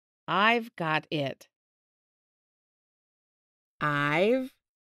 I've got it. I've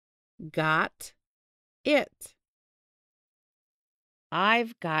got it.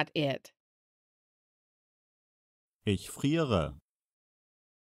 I've got it. Ich friere.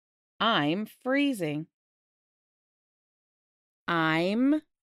 I'm freezing. I'm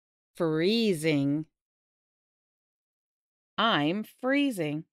freezing. I'm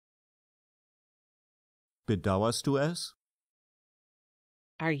freezing. Bedauerst du es?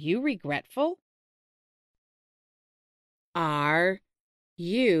 Are you regretful? Are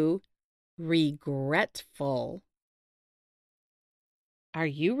you regretful? Are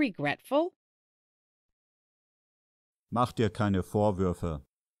you regretful? Mach dir keine Vorwürfe.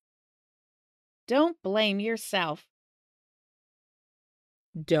 Don't blame yourself.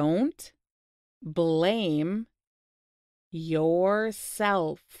 Don't blame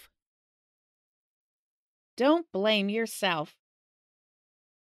yourself. Don't blame yourself.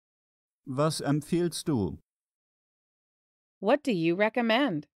 Was empfiehlst du? What do you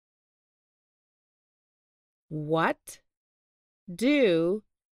recommend? What do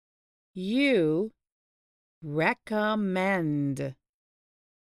you recommend?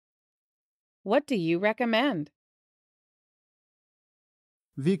 What do you recommend?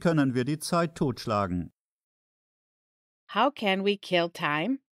 Wie können wir die Zeit totschlagen? How can we kill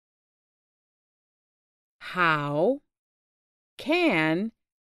time? How can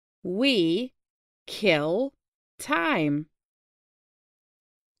we kill time?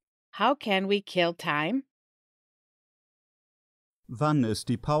 How can we kill time? Wann ist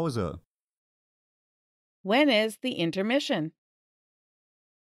die Pause? When is the intermission?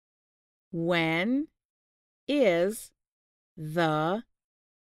 When is the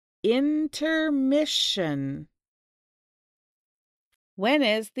intermission? When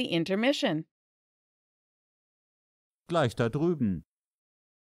is the intermission? Gleich da drüben.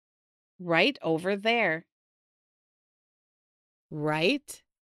 Right over there. Right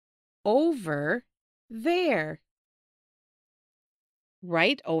over there.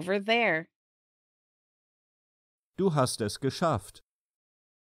 Right over there. Du hast es geschafft.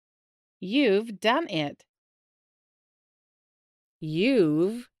 You've done it.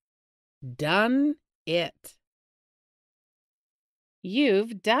 You've done it.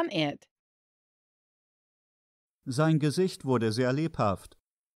 You've done it. Sein Gesicht wurde sehr lebhaft.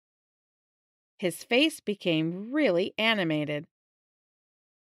 His face became really animated.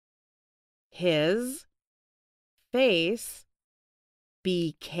 His face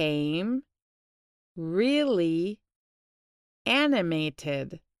became really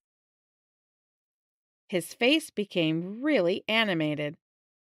animated. His face became really animated.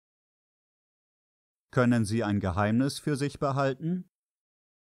 Können Sie ein Geheimnis für sich behalten?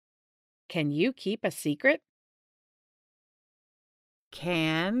 Can you keep a secret?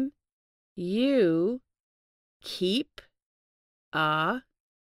 Can you keep a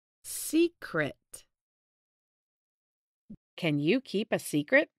secret? Can you keep a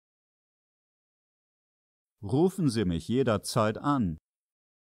secret? Rufen Sie mich jederzeit an.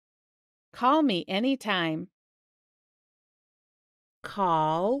 Call me anytime.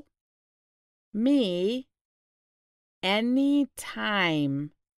 Call me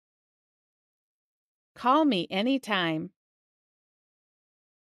anytime. Call me anytime.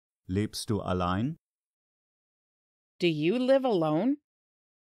 Lebst du allein? Do you live alone?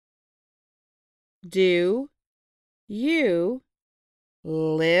 Do you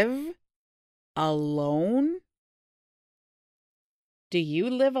live alone? Do you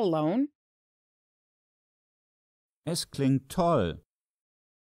live alone? Es klingt toll.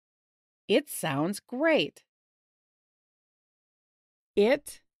 It sounds great.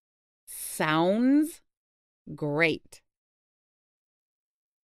 It sounds great.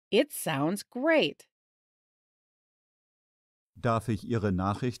 It sounds great. Darf ich Ihre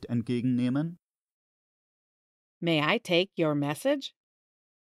Nachricht entgegennehmen? May I take your message?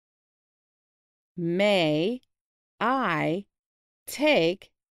 May I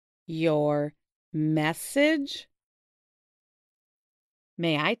take your message?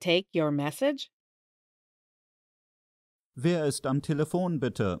 May I take your message? Wer ist am Telefon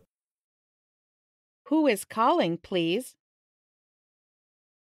bitte? Who is calling, please?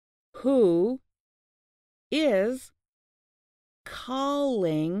 Who is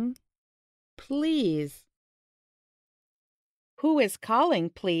calling, please? Who is calling,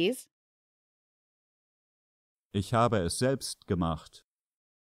 please? Ich habe es selbst gemacht.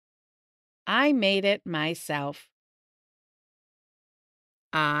 I made it myself.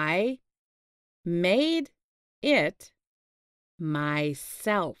 I made it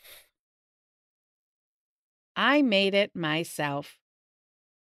myself. I made it myself.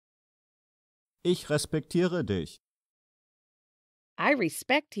 Ich respektiere dich. I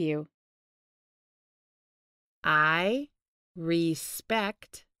respect you. I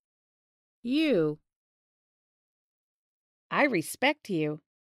respect you. I respect you.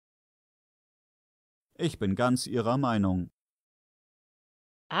 Ich bin ganz Ihrer Meinung.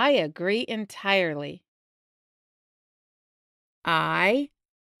 I agree entirely. I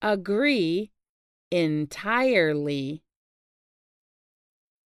agree entirely.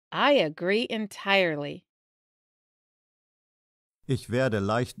 I agree entirely. Ich werde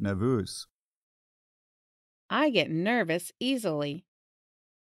leicht nervös. I get nervous easily.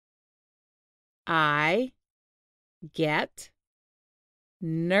 I get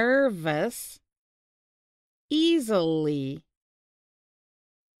nervous easily.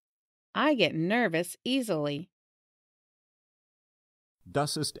 I get nervous easily.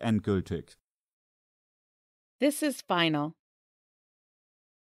 Das ist endgültig. This is final.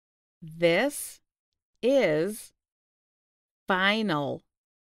 This is final.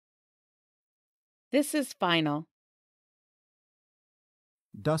 This is final.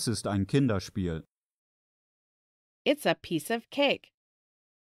 Das ist ein Kinderspiel. It's a piece of cake.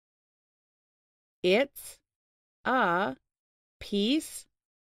 It's a piece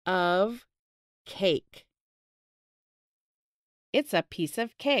of cake. It's a piece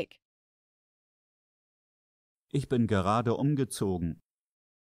of cake. Ich bin gerade umgezogen.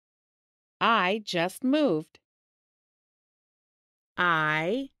 I just moved.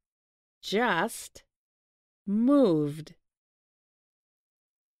 I just moved.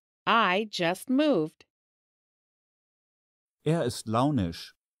 I just moved. Er ist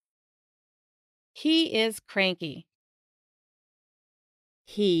launisch. He is cranky.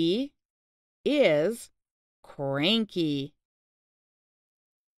 He is cranky.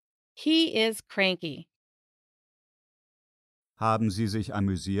 He is cranky. Haben Sie sich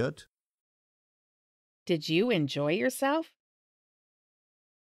amüsiert? Did you enjoy yourself?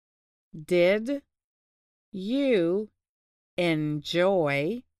 Did you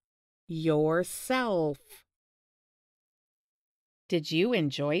enjoy yourself? Did you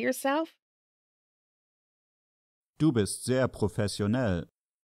enjoy yourself? Du bist sehr professionell.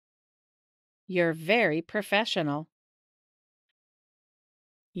 You're very professional.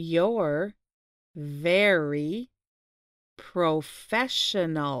 You're very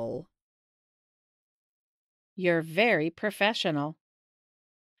professional. You're very professional.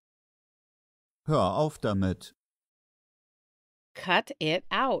 Hör auf damit. Cut it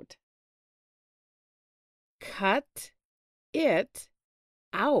out. Cut it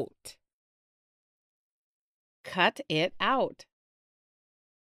out. Cut it out.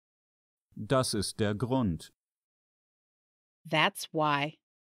 Das ist der Grund. That's why.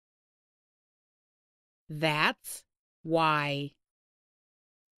 That's why.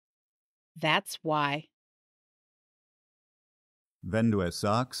 That's why. Wenn du es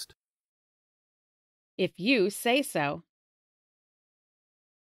sagst, If you say so.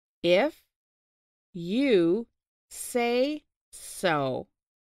 If you say so.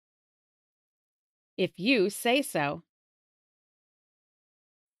 If you say so.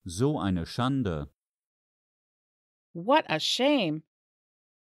 so eine Schande. What a shame.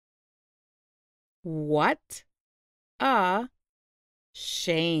 What a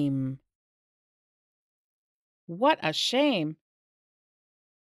shame. What a shame.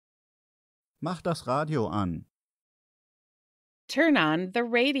 Mach das Radio an. Turn on the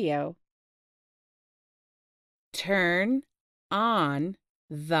radio. Turn on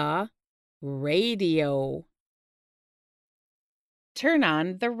the radio. Turn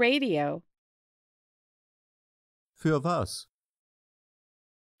on the radio. Für was?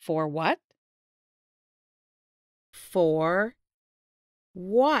 For what? For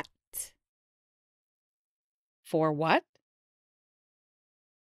what? For what?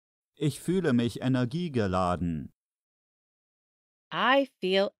 Ich fühle mich energiegeladen. I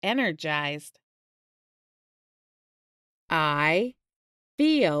feel energized. I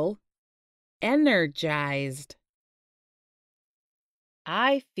feel energized.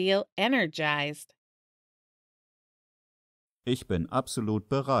 I feel energized. Ich bin absolut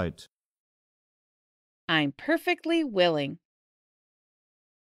bereit. I'm perfectly willing.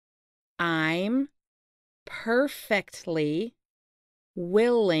 I'm perfectly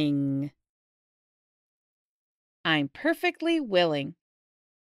willing. I'm perfectly willing.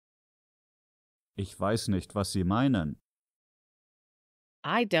 Ich weiß nicht, was Sie meinen.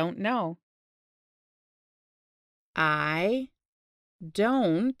 I don't know. I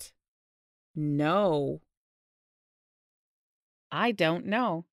don't know. I don't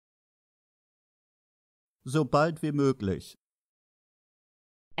know. So bald wie möglich.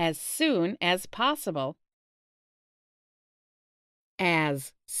 As soon as possible.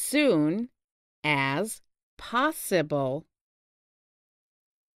 As soon as possible.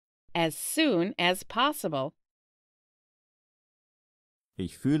 As soon as possible.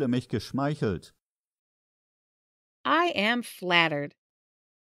 Ich fühle mich geschmeichelt. I am flattered.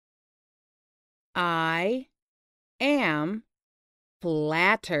 I am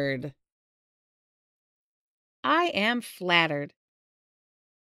flattered. I am flattered.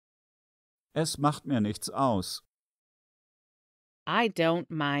 Es macht mir nichts aus. I don't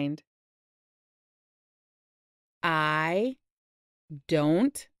mind. I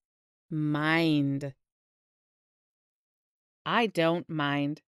don't mind. I don't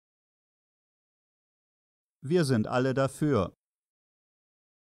mind. Wir sind alle dafür.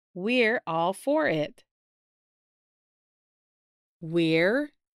 We're all for it.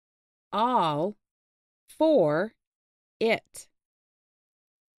 We're all for it.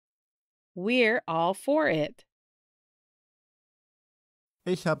 We're all for it.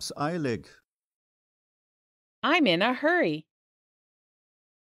 Ich hab's eilig. I'm in a hurry.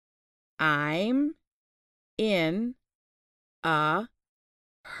 I'm in a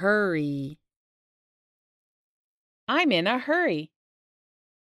hurry. I'm in a hurry.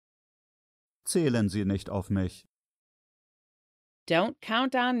 Zählen Sie nicht auf mich. Don't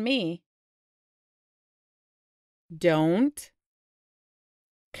count on me. Don't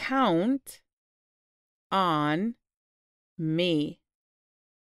count on me.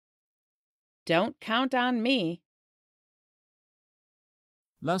 Don't count on me.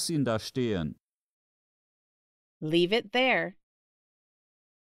 Lass ihn da stehen. Leave it there.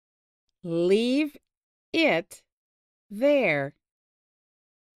 Leave it there.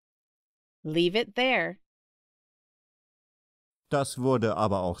 Leave it there. Das wurde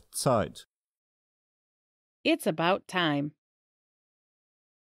aber auch Zeit. It's about time.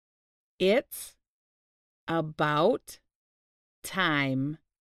 It's about time.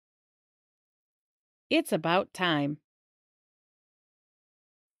 It's about time.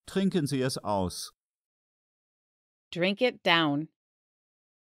 Trinken Sie es aus. Drink it down.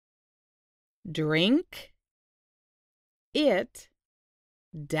 Drink it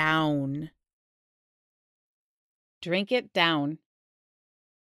down. Drink it down.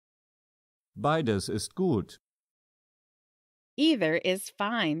 Beides ist gut. Either is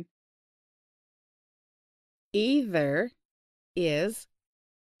fine. Either is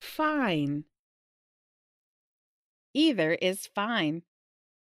fine. Either is fine.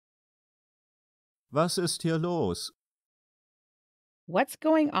 Was ist hier los? What's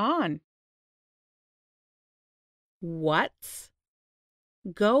going on? What's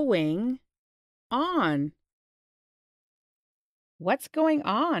going on? What's going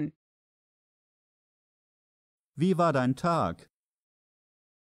on? Wie war dein Tag?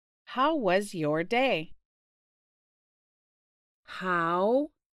 How was your day? How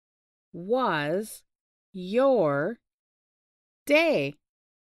was your day?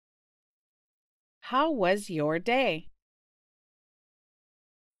 How was your day?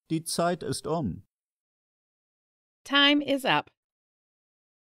 Die Zeit ist um. Time is up.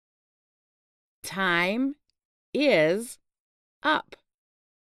 Time is up.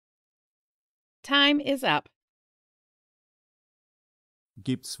 Time is up.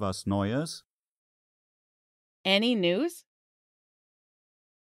 Gibt's was Neues? Any news?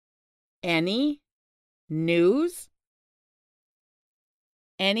 Any news?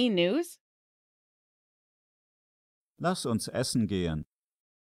 Any news? Lass uns essen gehen.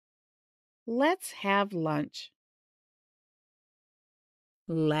 Let's have lunch.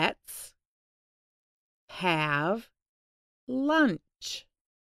 Let's have lunch.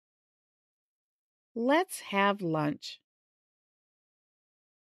 Let's have lunch.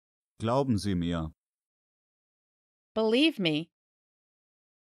 Glauben Sie mir. Believe me.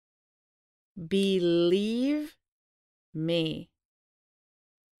 Believe me.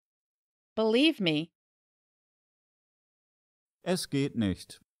 Believe me. Es geht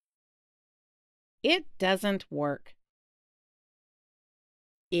nicht. It doesn't work.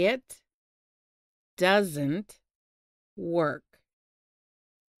 It doesn't work.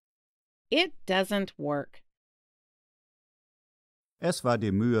 It doesn't work. Es war die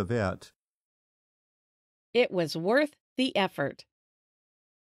Mühe wert. It was worth the effort.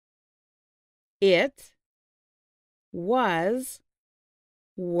 It was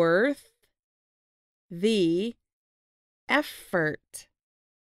worth the effort.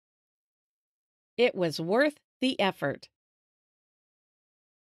 It was worth the effort.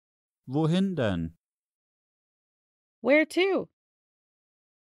 Wohin denn? Where to?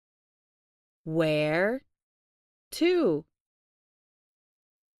 Where to?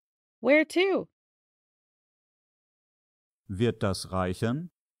 Where to? Wird das reichen?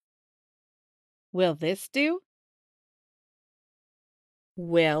 Will this do?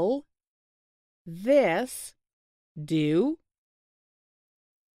 Will this do?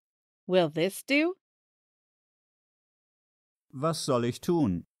 Will this do? Was soll ich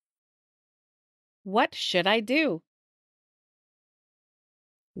tun? What should I do?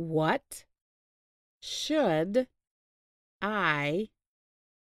 What should I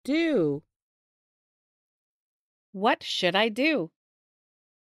do? What should I do?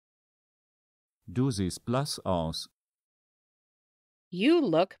 Du siehst blass aus. You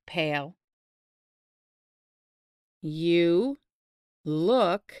look pale. You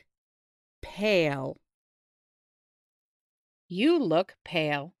look pale. You look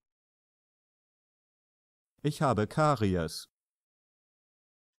pale. Ich habe Karies.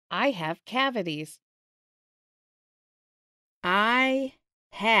 I have cavities. I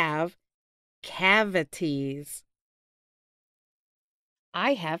have cavities.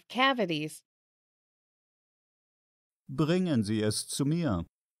 I have cavities. Bringen Sie es zu mir.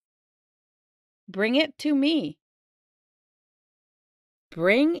 Bring it to me.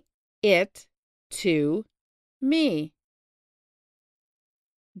 Bring it to me.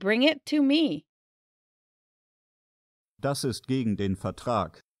 Bring it to me. Das ist gegen den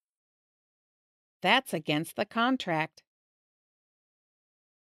Vertrag. That's against the contract.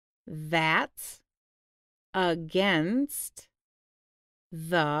 That's against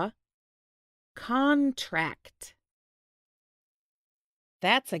the contract.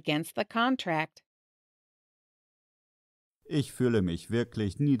 That's against the contract. Ich fühle mich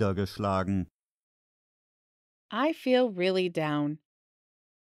wirklich niedergeschlagen. I feel really down.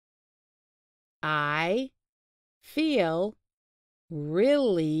 I feel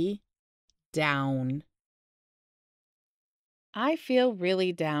really down. I feel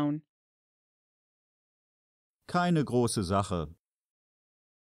really down. Keine große Sache.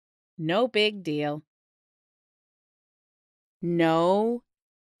 No big deal. No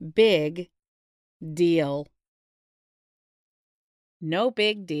big deal. No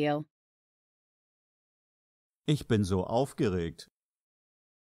big deal. Ich bin so aufgeregt.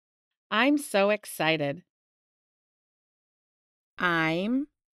 I'm so excited. I'm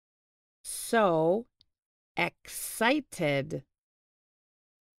so excited.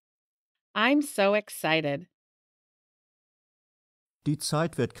 I'm so excited. Die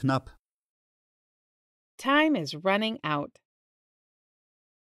Zeit wird knapp. Time is running out.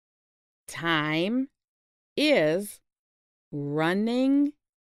 Time is running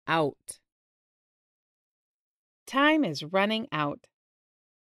out. Time is running out.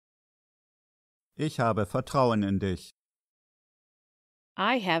 Ich habe Vertrauen in dich.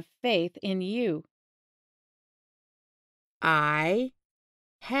 I have faith in you. I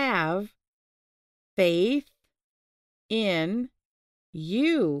have faith in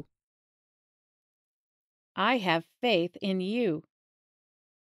you. I have faith in you.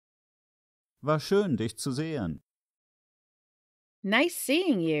 War schön, dich zu sehen. Nice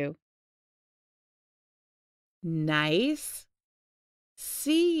seeing you. Nice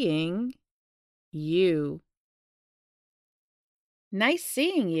seeing you. Nice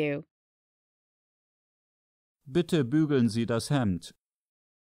seeing you. Bitte bügeln Sie das Hemd.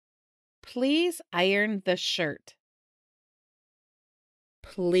 Please iron the shirt.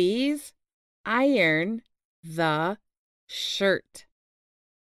 Please iron the shirt.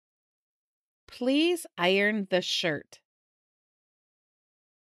 Please iron the shirt.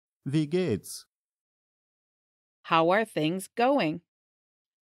 Wie geht's? How are things going?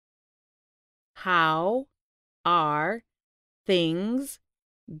 How are things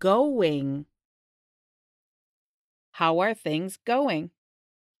going? How are things going?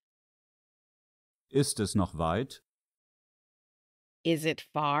 Ist es noch weit? Is it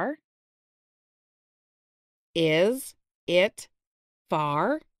far? Is it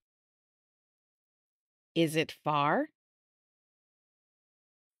far? Is it far?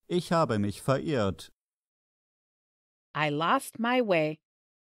 Ich habe mich verirrt. I lost my way.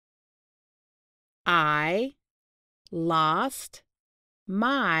 I lost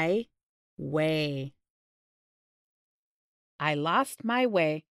my way. I lost my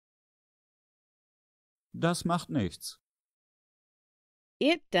way. Das macht nichts.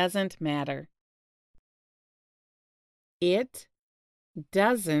 It doesn't matter. It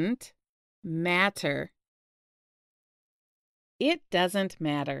doesn't matter. It doesn't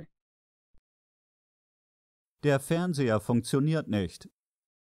matter. Der Fernseher funktioniert nicht.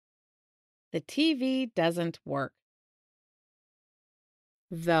 The TV doesn't work.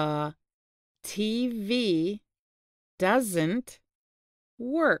 The TV doesn't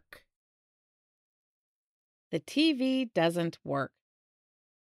work. The TV doesn't work.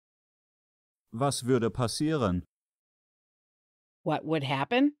 Was würde passieren? What would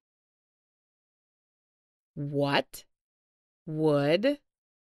happen? What would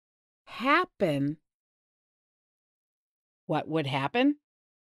happen? What would happen?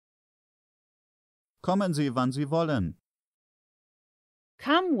 Kommen Sie, wann Sie wollen.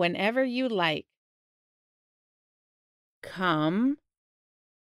 Come whenever you like. Come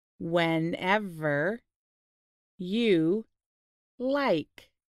whenever you like.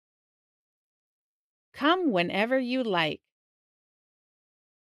 Come whenever you like.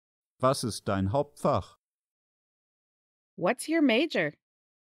 Was ist dein Hauptfach? What's your major?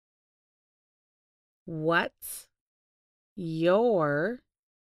 What's your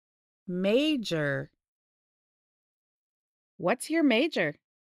major? What's your major?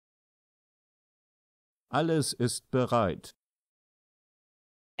 Alles ist bereit.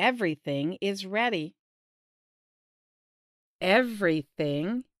 Everything is ready.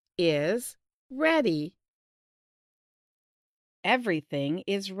 Everything is ready. Everything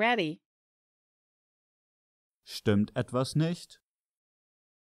is ready. Stimmt etwas nicht?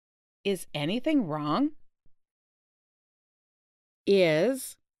 Is anything wrong?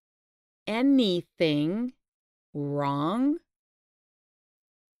 Is anything wrong?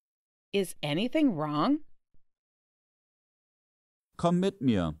 Is anything wrong? Komm mit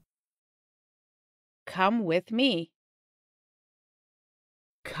mir. Come with me.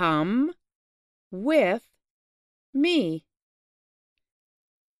 Come with me.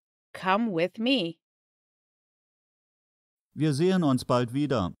 Come with me. Wir sehen uns bald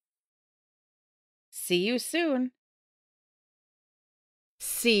wieder. See you soon.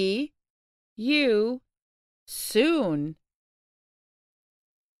 See you soon.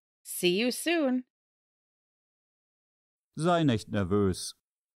 See you soon. Sei nicht nervös.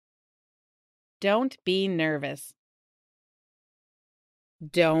 Don't be nervous.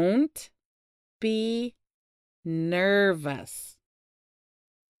 Don't be nervous.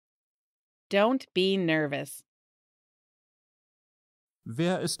 Don't be nervous.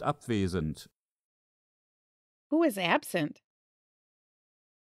 Wer ist abwesend? Who is absent?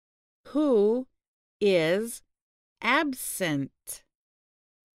 Who is absent?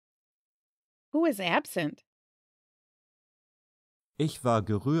 Who is absent? Ich war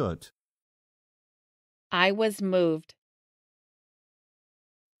gerührt. I was moved.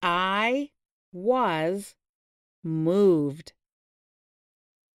 I was moved.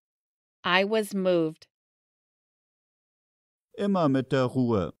 I was moved. Immer mit der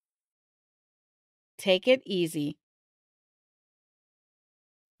Ruhe. Take it easy.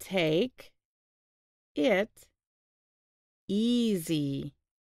 Take it easy.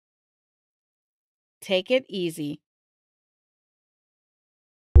 Take it easy.